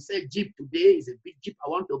Jeep, I will say Jeep today is a big Jeep I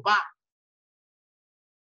want to buy.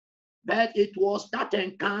 But it was that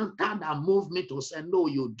encounter that moved me to say, no,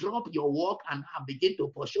 you drop your work and I begin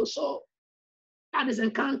to pursue. So that is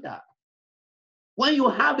encounter. When you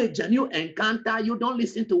have a genuine encounter, you don't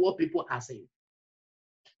listen to what people are saying.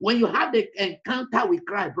 When you have the encounter with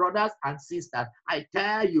Christ, brothers and sisters, I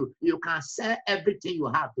tell you, you can sell everything you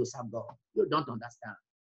have to serve God. You don't understand.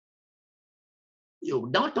 You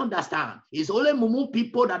don't understand. It's only mumu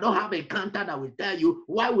people that don't have encounter that will tell you,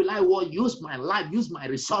 why will I use my life, use my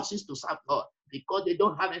resources to serve God? Because they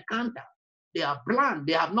don't have encounter. They are blind.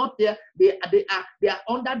 They are not there. They are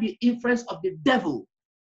under the influence of the devil.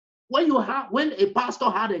 When a pastor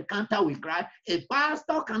had an encounter with Christ, a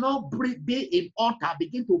pastor cannot be in altar,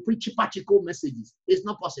 begin to preach practical messages. It's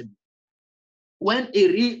not possible. When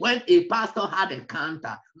a pastor had an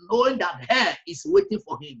encounter, knowing that hell is waiting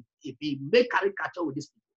for him, if he make caricature with these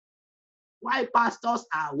people. Why pastors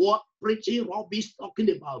are preaching rubbish, talking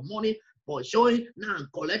about money, for showing now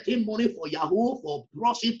collecting money for Yahoo, for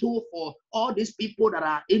prostitute, for all these people that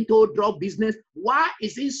are into drug business. Why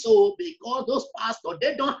is it so? Because those pastors,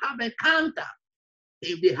 they don't have encounter.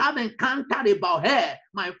 If they have encountered about her,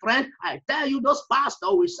 my friend, I tell you, those pastors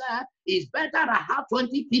will say it's better to have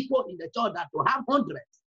 20 people in the church than to have 100.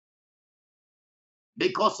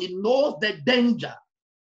 Because he knows the danger.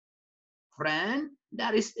 Friend,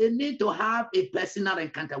 there is a need to have a personal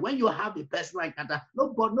encounter. When you have a personal encounter,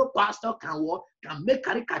 no pastor can make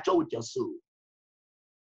caricature with your soul.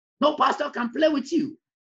 No pastor can play with you.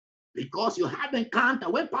 Because you have encounter.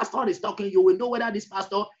 When pastor is talking, you will know whether this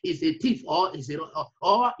pastor is a thief or is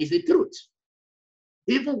a truth.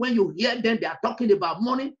 Even when you hear them, they are talking about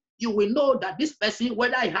money, you will know that this person,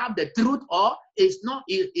 whether he have the truth or is not,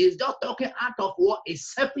 is just talking out of what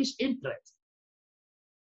is selfish interest.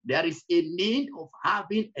 There is a need of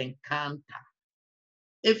having encounter.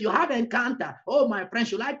 If you have encounter, oh my friend,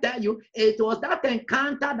 should I tell you, it was that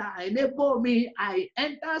encounter that enabled me. I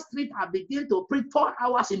enter street, I begin to preach 4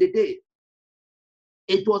 hours in the day.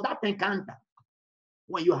 It was that encounter.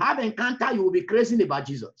 When you have encounter, you will be crazy about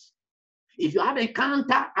Jesus. If you have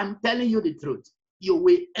encounter, I'm telling you the truth, you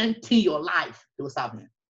will empty your life to serve him.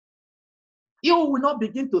 You will not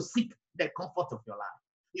begin to seek the comfort of your life.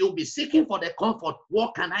 You'll be seeking for the comfort.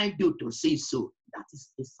 What can I do to see so? That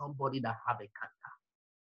is somebody that have a encounter.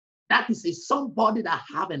 That is somebody that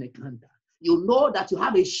have an encounter. You know that you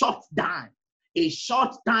have a short time,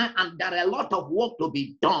 and there are a lot of work to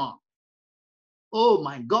be done. Oh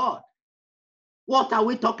my God. What are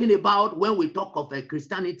we talking about when we talk of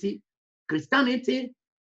Christianity? Christianity,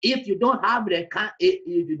 if you don't have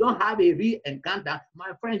a real encounter,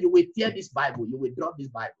 my friend, you will tear this Bible, you will drop this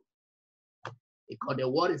Bible. Because the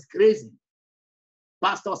world is crazy.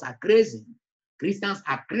 Pastors are crazy. Christians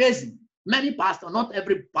are crazy. Many pastors, not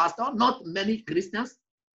every pastor, not many Christians,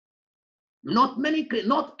 not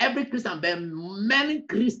every Christian, but many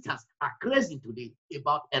Christians are crazy today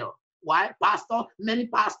about error. Why? Many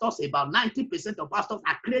pastors, about 90% of pastors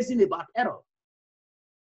are crazy about error.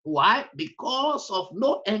 Why? Because of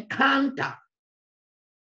no encounter.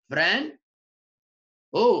 Friend,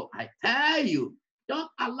 oh, I tell you, don't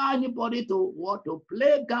allow anybody to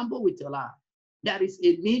play gamble with your life. There is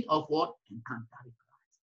a need of what? Encounter with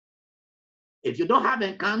Christ. If you don't have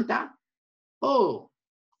encounter, oh,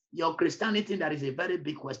 your Christianity, there is a very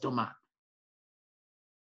big question mark.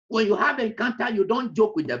 When you have encounter, you don't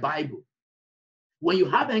joke with the Bible. When you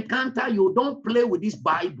have encounter, you don't play with this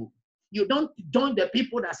Bible. You don't join the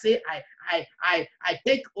people that say, I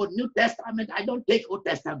take Old New Testament, I don't take Old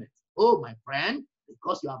Testament. Oh, my friend,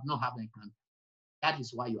 because you have not had encounter. That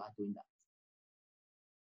is why you are doing that.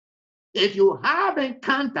 If you have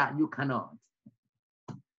encounter, you cannot.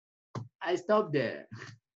 I stop there.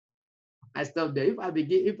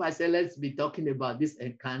 If I say, let's be talking about this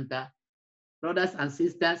encounter, brothers and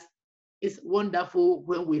sisters, it's wonderful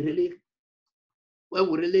when we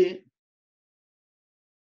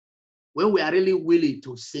are really willing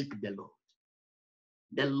to seek the Lord.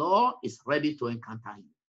 The Lord is ready to encounter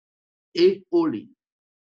you. If only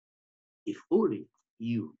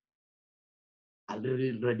you are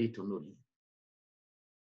really ready to know Him.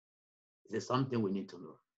 It's something we need to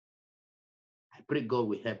know. I pray God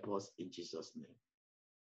will help us in Jesus' name.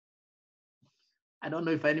 I don't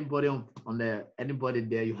know if anybody anybody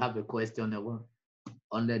there, you have a question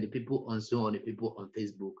on the people on Zoom or the people on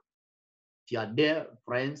Facebook. If you are there,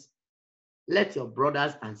 friends, let your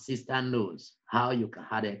brothers and sisters know how you can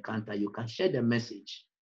have an encounter. You can share the message.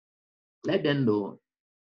 Let them know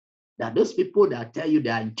that those people that tell you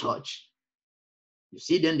they are in church, you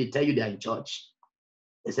see them, they tell you they are in church.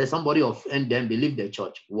 They say somebody offend them, they leave the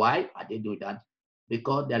church. Why are they doing that?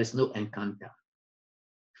 Because there is no encounter.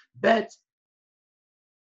 But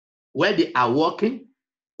where they are working,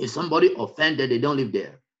 if somebody offended, they don't live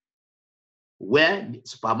there. Where the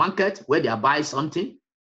supermarket, where they are buying something,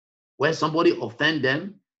 where somebody offend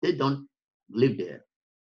them, they don't live there.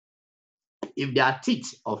 If their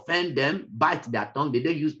teeth offend them, bite their tongue, they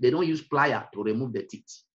don't use pliers to remove the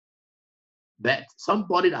teeth. But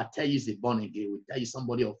somebody that tells you is born again will tell you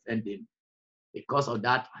somebody offend him. Because of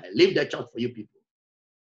that, I leave the church for you people.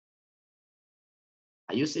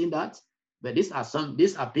 Are you saying that? But these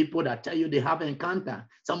are people that tell you they have an encounter.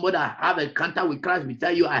 Somebody that have an encounter with Christ will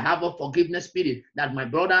tell you, I have a forgiveness spirit that my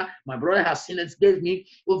brother has sinned and gave me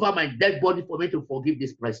over my dead body for me to forgive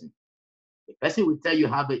this person. The person will tell you you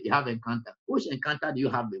have an encounter. Which encounter do you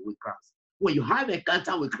have with Christ? When you have an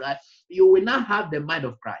encounter with Christ, you will not have the mind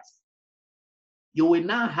of Christ. You will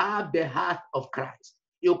not have the heart of Christ.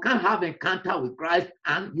 You can't have an encounter with Christ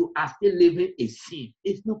and you are still living in sin.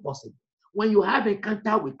 It's not possible. When you have an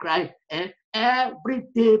encounter with Christ, and every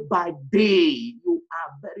day by day, you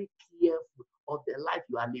are very careful of the life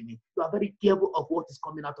you are living. You are very careful of what is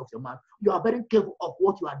coming out of your mouth. You are very careful of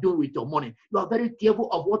what you are doing with your money. You are very careful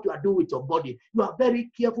of what you are doing with your body. You are very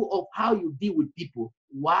careful of how you deal with people.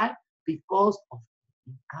 Why? Because of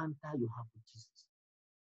the encounter you have with Jesus.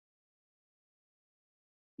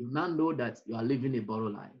 You now know that you are living a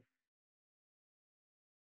borrowed life.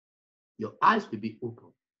 Your eyes will be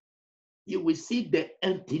open. You will see the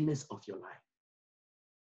emptiness of your life.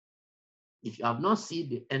 If you have not seen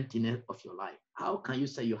the emptiness of your life, how can you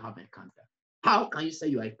say you have an encounter? How can you say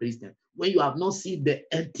you are a Christian when you have not seen the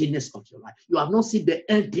emptiness of your life? You have not seen the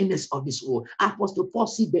emptiness of this world. Apostle Paul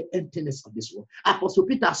saw the emptiness of this world. Apostle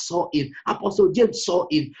Peter saw it. Apostle James saw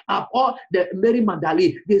it. All the Mary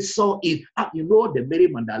Magdalene, they saw it. You know the Mary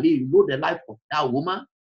Magdalene, you know the life of that woman.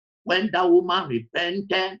 When that woman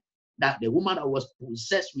repented, that the woman that was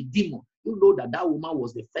possessed with demons, you know that woman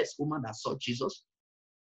was the first woman that saw Jesus.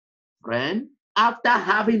 Friend, after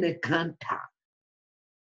having a encounter,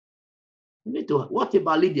 you need to, what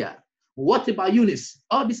about Lydia? What about Eunice?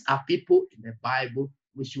 All these are people in the Bible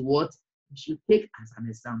we should take as an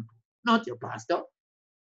example. Not your pastor.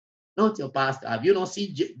 Not your pastor. Have you not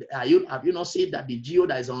seen that the geo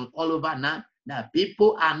that is all over now? Now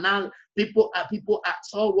people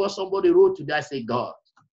saw what somebody wrote today. I say, God.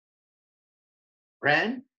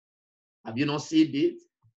 Friend, have you not seen it?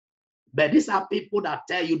 But these are people that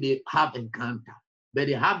tell you they have encounter. But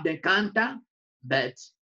they have the encounter, but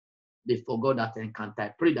they forgot that encounter.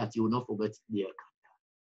 I pray that you will not forget the encounter.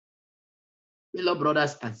 Fellow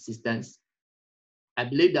brothers and sisters, I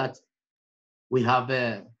believe that we have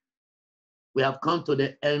come to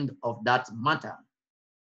the end of that matter.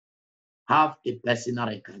 Have a personal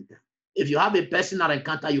encounter. If you have a personal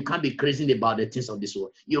encounter, you can't be crazy about the things of this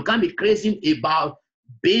world. You can't be crazy about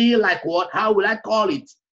being like what? How will I call it?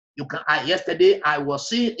 You can. Yesterday I was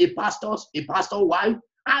seeing a pastor wife.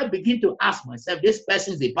 I begin to ask myself, this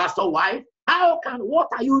person is a pastor wife. What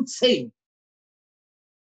are you saying?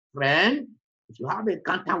 Friend, if you have an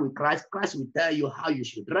encounter with Christ, Christ will tell you how you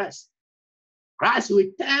should dress. Christ will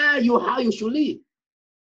tell you how you should live.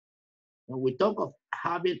 When we talk of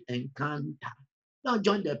having encounter, don't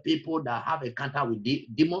join the people that have encounter with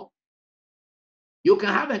demon. You can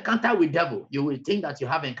have encounter with devil. You will think that you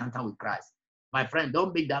have encounter with Christ. My friend,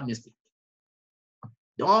 don't make that mistake.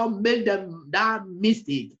 Don't make that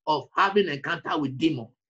mistake of having encounter with demon.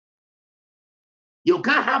 You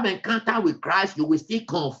can't have encounter with Christ. You will still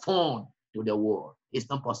conform to the world. It's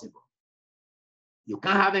not possible. You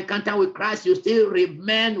can't have encounter with Christ. You still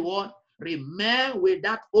remain what? Remain with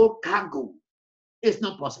that old cargo. It's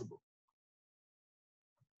not possible.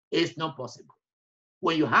 It's not possible.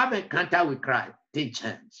 When you have encounter with Christ, things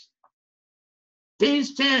change.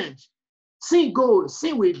 Things change. Sin goes.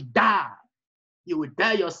 Sin will die. You will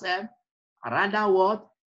tell yourself, I rather what?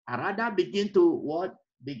 I rather begin to what?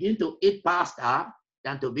 Begin to eat pasta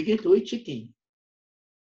than to begin to eat chicken.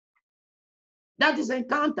 That is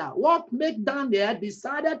encounter. What made Daniel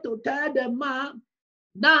decided to tell the man,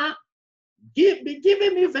 now be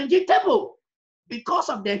giving me vegetable because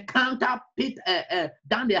of the encounter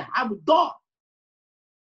Daniel have with God.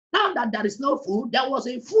 Now that there is no food, there was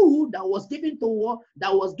a food that was given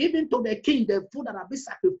to the king, the food that had been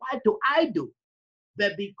sacrificed to idol.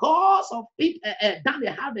 But because of it,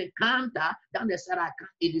 Daniel have encounter, Daniel said, I can't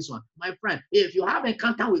eat this one. My friend, if you have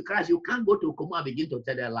encounter with Christ, you can't go to Kuma and begin to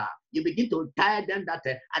tell them lie. You begin to tell them that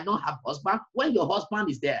I don't have husband. When your husband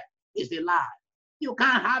is there, it's a lie. You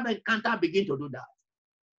can't have encounter, begin to do that.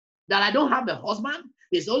 That I don't have a husband,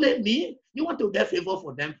 it's only me. You want to get favor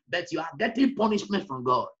for them, but you are getting punishment from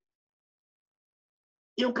God.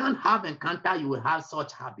 You can't have encounter, you will have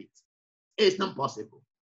such habits. It's not possible.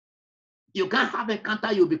 You can't have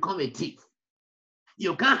encounter, you become a thief.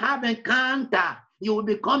 You can't have encounter, you will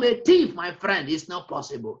become a thief, my friend. It's not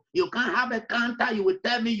possible. You can't have encounter, you will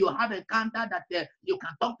tell me you have encounter that you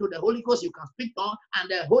can talk to the Holy Ghost, you can speak on, and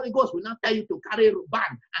the Holy Ghost will not tell you to carry a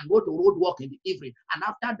bag and go to road walk in the evening. And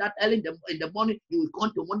after that, early in the morning, you will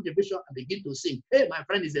come to one division and begin to sing. Hey, my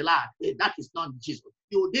friend, is a lie. Hey, that is not Jesus.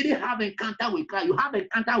 You didn't have encounter with Christ. You have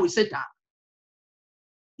encounter with Satan.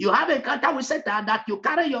 You have encounter with Satan that you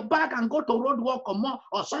carry your bag and go to road walk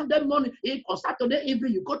or Sunday morning, or Saturday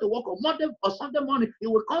evening, you go to work, or Monday or Sunday morning, you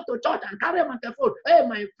will come to church and carry a microphone. Hey,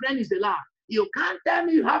 my friend, is a lie. You can't tell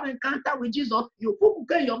me you have encounter with Jesus. You put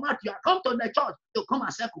cookie in your mouth. You come to the church to come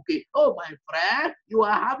and say cookie. Oh, my friend, you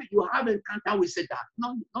have encounter with Satan,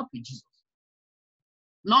 not with Jesus.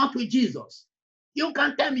 Not with Jesus. You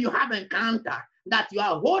can't tell me you have encounter that you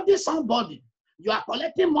are holding somebody. You are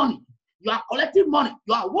collecting money. You are collecting money.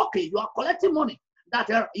 You are working. You are collecting money. That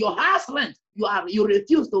your house rent, you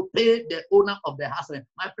refuse to pay the owner of the house rent.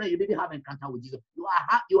 My friend, you didn't have encounter with Jesus.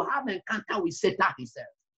 You have encounter with Satan himself.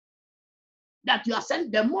 That you are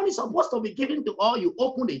sending the money supposed to be given to all. You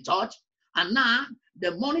open the church, and now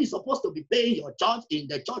the money is supposed to be paying your church in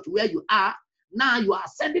the church where you are. Now you are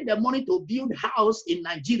sending the money to build house in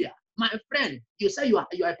Nigeria. My friend, you say you are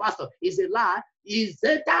a pastor. It's a lie. Is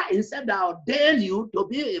Satan himself that ordained you to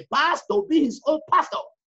be a pastor, to be his own pastor,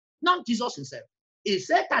 not Jesus himself. It's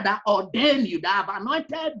Satan that ordained you, that have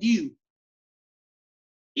anointed you.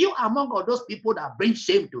 You are among all those people that bring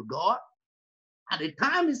shame to God. And the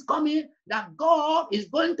time is coming that God is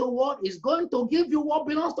going to what? Is going to give you what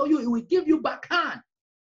belongs to you. He will give you backhand.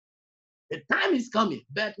 The time is coming,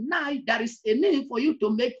 but now there is a need for you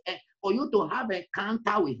to for you to have an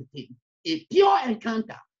encounter with him, a pure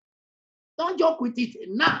encounter. Don't joke with it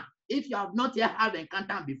now. If you have not yet had an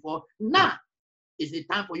encounter before, now is the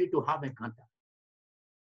time for you to have an encounter.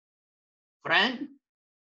 Friend,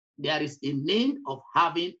 there is a need of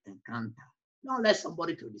having an encounter. Don't let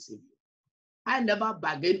somebody to deceive you. I never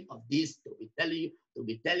bargain of this to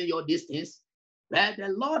be telling you these things. But the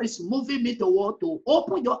Lord is moving me to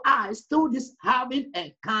open your eyes to this having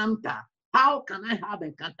encounter. How can I have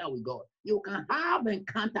encounter with God? You can have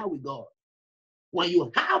encounter with God. When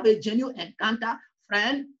you have a genuine encounter,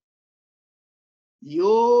 friend,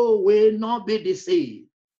 you will not be deceived.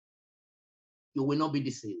 You will not be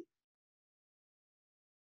deceived.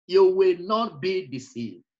 You will not be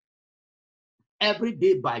deceived. every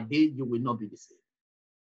day by day, you will not be the same.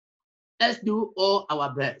 Let's do all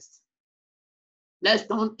our best. Let's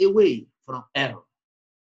turn away from error.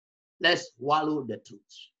 Let's swallow the truth.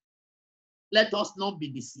 Let us not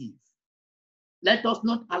be deceived. Let us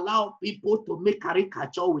not allow people to make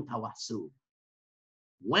caricature with our soul.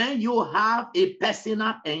 When you have a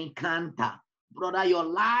personal encounter, brother, your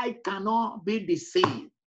life cannot be the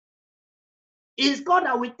same. It's God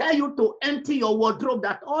that will tell you to empty your wardrobe,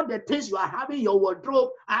 that all the things you are having in your wardrobe,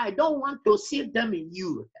 I don't want to see them in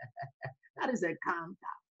you. That is a counter.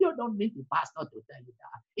 You don't need the pastor to tell you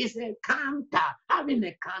that. It's a counter. Having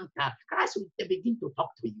a counter, Christ will begin to talk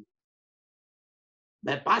to you.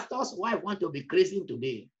 The pastor's wife want to be crazy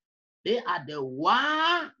today. They are the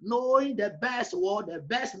one knowing the best word, the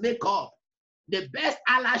best makeup, the best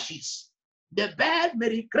eyelashes, the best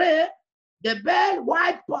Mary Kay, the best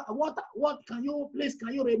white. What can you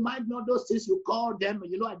remind me of those things you call them?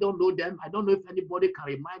 You know, I don't know them. I don't know if anybody can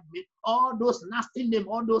remind me. All those nasty names,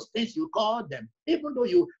 all those things you call them. Even though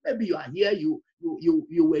maybe you are here, you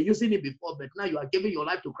were using it before, but now you are giving your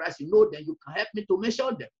life to Christ. You know them. You can help me to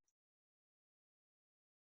mention them.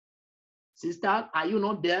 Sister, are you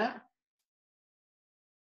not there?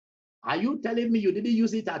 Are you telling me you didn't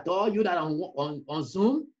use it at all? You that are on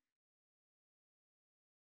Zoom?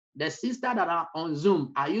 The sister that are on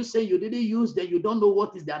Zoom, are you saying you didn't use them? You don't know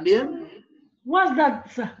what is their name? What's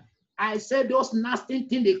that, sir? I said those nasty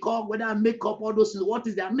things they call, whether makeup or those, what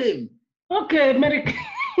is their name? Okay, Mary.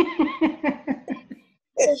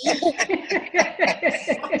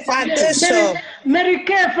 Foundation. Mary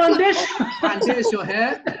Kay Foundation. Foundation,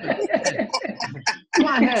 eh? Go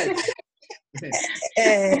ahead.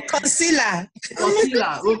 Concealer.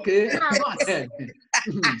 Concealer, okay. Go ahead.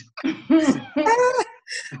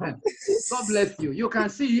 God bless you. You can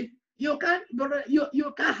see, you can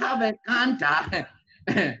have a counter.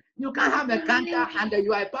 You can have a counter and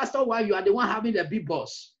you are a pastor while you are the one having the big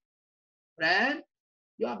boss. Friend,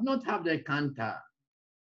 you have not had the counter.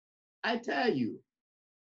 I tell you,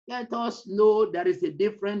 let us know there is a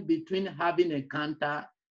difference between having a counter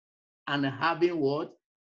and having what?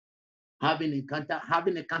 Having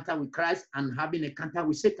a counter with Christ and having a counter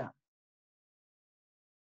with Satan.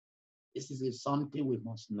 This is something we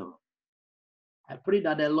must know. I pray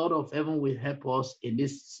that the Lord of heaven will help us in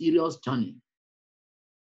this serious journey.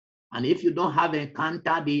 And if you don't have a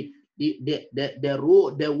counter, the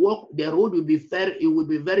road will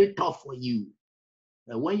be very tough for you.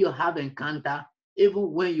 But when you have a counter,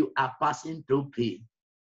 even when you are passing through pain,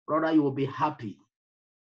 brother, you will be happy.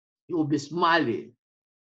 You will be smiling.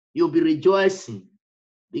 You will be rejoicing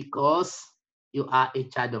because you are a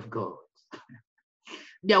child of God.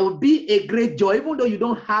 There will be a great joy, even though you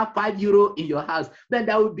don't have €5 in your house, but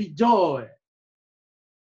there will be joy.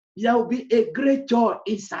 There will be a great joy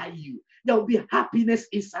inside you. There will be happiness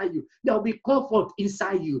inside you. There will be comfort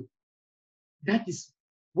inside you. That is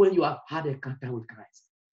when you have had a encounter with Christ.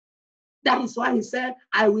 That is why he said,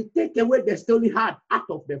 I will take away the stony heart out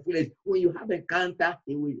of the flesh. When you have an encounter,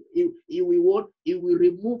 he will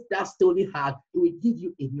remove that stony heart. He will give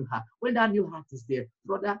you a new heart. When that new heart is there,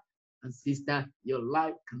 brother and sister, your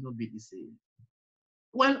life cannot be the same.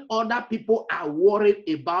 When other people are worried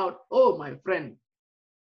about, oh, my friend,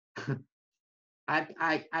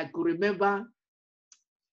 I could remember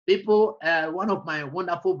people, one of my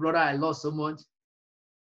wonderful brother I lost so much.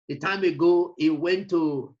 A time ago, he went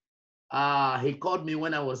to, he called me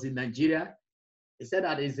when I was in Nigeria. He said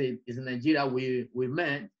that he's in Nigeria, we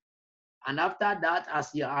met. And after that,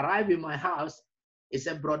 as he arrived in my house, he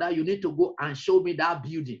said, brother, you need to go and show me that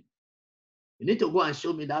building. You need to go and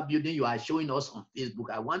show me that building you are showing us on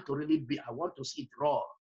Facebook. I want to see it raw.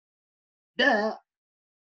 There,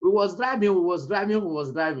 we was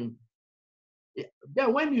driving.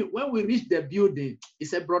 Then when we reached the building, he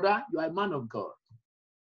said, brother, you are a man of God.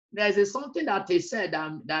 There is something that he said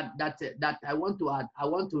that I want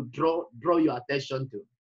to draw your attention to.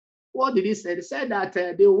 What did he say? He said that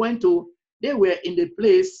they were in the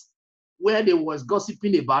place where they was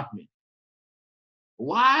gossiping about me.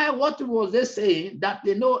 Why? What was they saying? That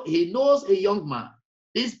he knows a young man.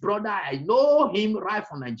 This brother, I know him right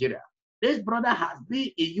from Nigeria. This brother has been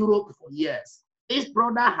in Europe for years. This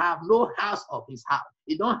brother have no house of his house.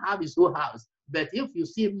 He don't have his own house. But if you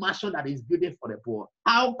see a mansion that is building for the poor,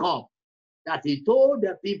 how come that he told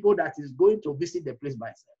the people that he's going to visit the place by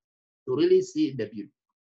himself to really see the beauty?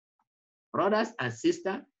 Brothers and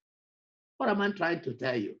sisters, what am I trying to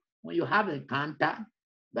tell you? When you have an encounter,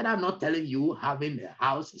 but I'm not telling you having a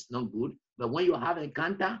house is not good, but when you have an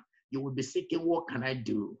encounter, you will be seeking, what can I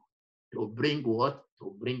do to bring what?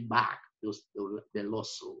 To bring back the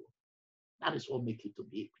lost soul. That is what makes you to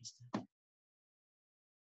be a Christian.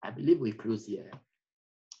 I believe we close here.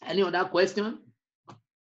 Any other question?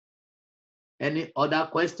 Any other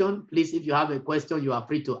question? Please, if you have a question, you are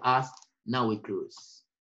free to ask. Now we close.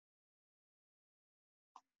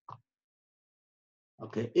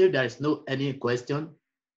 Okay, if there is no any question,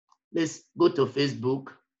 let's go to Facebook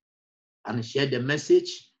and share the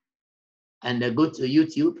message, and then go to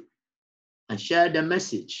YouTube and share the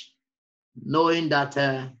message, knowing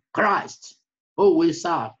that Christ, who we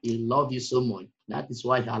serve, he loves you so much. That is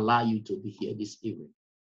why he allowed you to be here this evening.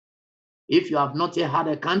 If you have not yet had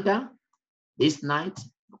a encounter this night,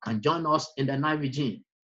 you can join us in the night vigil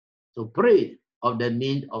to pray of the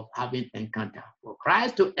need of having encounter. For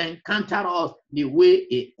Christ to encounter us the way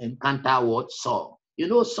he encountered what Saul. You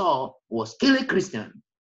know, Saul was killing Christians.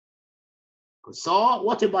 Saul,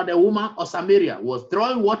 what about the woman of Samaria? Was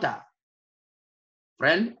drawing water.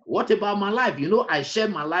 Friend, what about my life? You know, I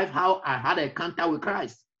shared my life, how I had an encounter with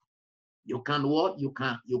Christ. You can what? You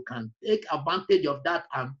can take advantage of that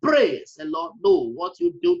and pray. Say, Lord, no, what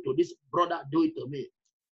you do to this brother, do it to me.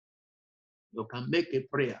 You can make a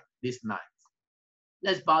prayer this night.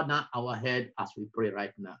 Let's bow down our head as we pray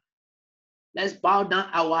right now. Let's bow down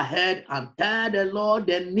our head and tell the Lord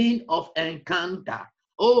the need of encounter.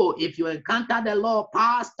 Oh, if you encounter the Lord,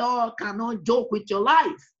 pastor cannot joke with your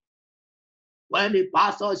life. When the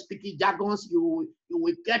pastor is speaking jargons, you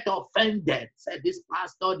will get offended. Say, this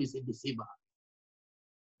pastor is a deceiver.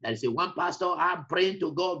 There is one pastor, I'm praying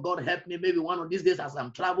to God, God help me. Maybe one of these days as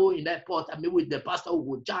I'm traveling in the airport, and maybe with the pastor who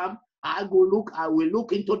will jam, I will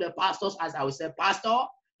look into the pastors as I will say, Pastor,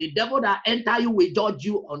 the devil that enter you will judge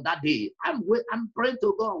you on that day. I'm praying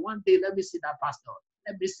to God one day, let me see that pastor.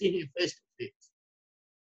 Let me see him face to face.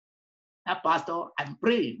 That pastor, I'm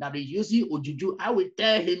praying that he's using Ojuju. I will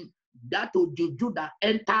tell him that Ojuju that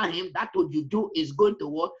enter him, that Ojuju is going to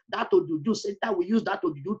work. That Ojuju, Satan will use that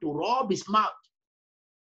Ojuju to rob his mouth.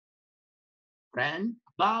 Friend,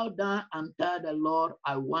 bow down and tell the Lord,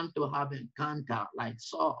 I want to have an encounter like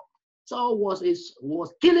Saul. Saul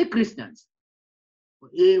was killing Christians.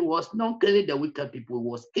 He was not killing the wicked people, he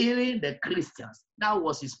was killing the Christians. That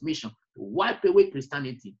was his mission, to wipe away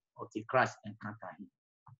Christianity until Christ encountered him.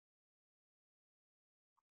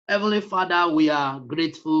 Heavenly Father, we are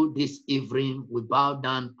grateful this evening. We bow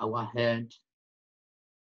down our head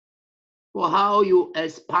for how you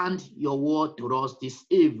expand your word to us this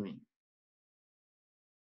evening.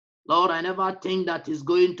 Lord, I never think that it's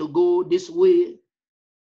going to go this way,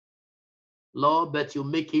 Lord, but you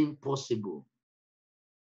make it possible.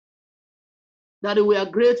 That we are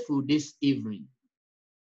grateful this evening.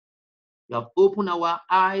 You have opened our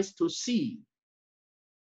eyes to see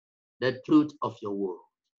the truth of your word.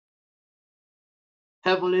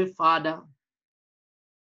 Heavenly Father,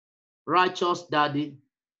 righteous Daddy,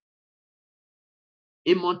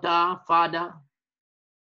 immortal Father,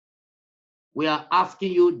 we are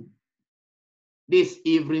asking you this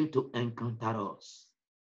evening to encounter us.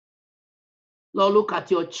 Lord, look at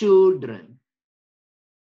your children.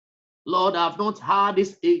 Lord, I have not had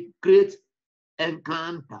this a great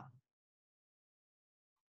encounter.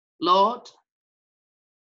 Lord,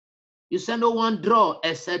 you said no one draw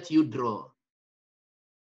except you draw.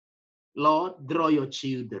 Lord, draw your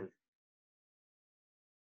children.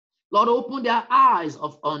 Lord, open their eyes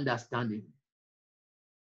of understanding,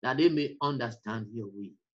 that they may understand your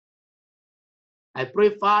will. I pray,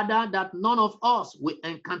 Father, that none of us will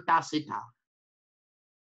encounter Satan.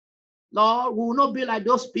 Lord, we will not be like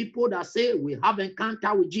those people that say we have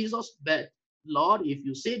encounter with Jesus, but Lord, if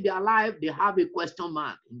you see their life, they have a question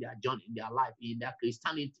mark in their journey, in their life, in their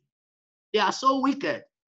Christianity. They are so wicked.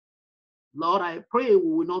 Lord, I pray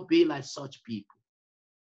we will not be like such people.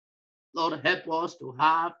 Lord, help us to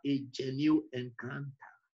have a genuine encounter.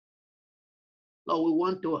 Lord, we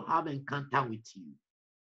want to have encounter with you.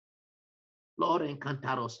 Lord,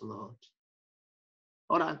 encounter us, Lord.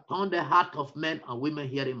 Lord, I turn the heart of men and women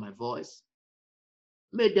hearing my voice.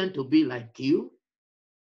 Make them to be like you.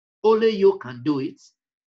 Only you can do it.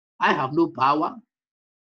 I have no power.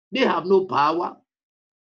 They have no power.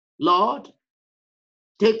 Lord,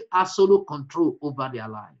 take absolute control over their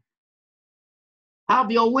life.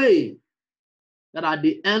 Have your way, that at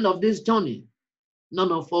the end of this journey,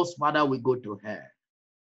 none of us, Father, will go to hell.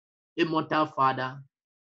 Immortal Father,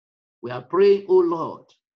 we are praying, oh Lord,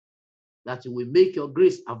 that you will make your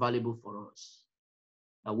grace available for us,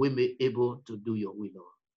 that we may be able to do your will, Lord.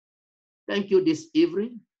 Thank you this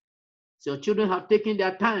evening. So your children have taken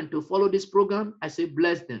their time to follow this program. I say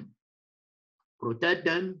bless them, protect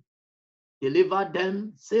them, deliver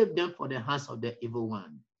them, save them from the hands of the evil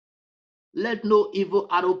one. Let no evil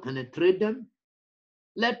arrow penetrate them.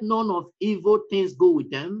 Let none of evil things go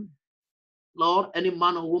with them. Lord, any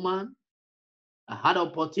man or woman that had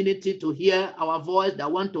opportunity to hear our voice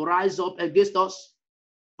that want to rise up against us,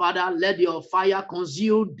 Father, let your fire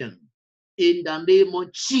consume them in the name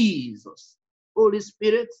of Jesus. Holy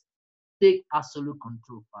Spirit, take absolute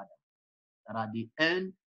control, Father. That at the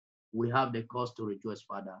end, we have the cause to rejoice,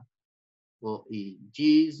 Father. For in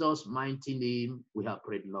Jesus' mighty name, we have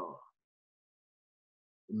prayed, Lord.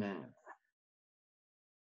 Amen.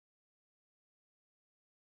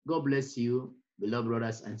 God bless you, beloved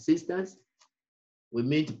brothers and sisters. We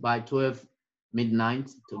meet by 12 midnight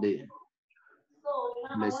today.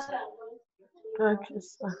 Bless you. Thank you,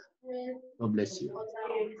 sir. God bless you.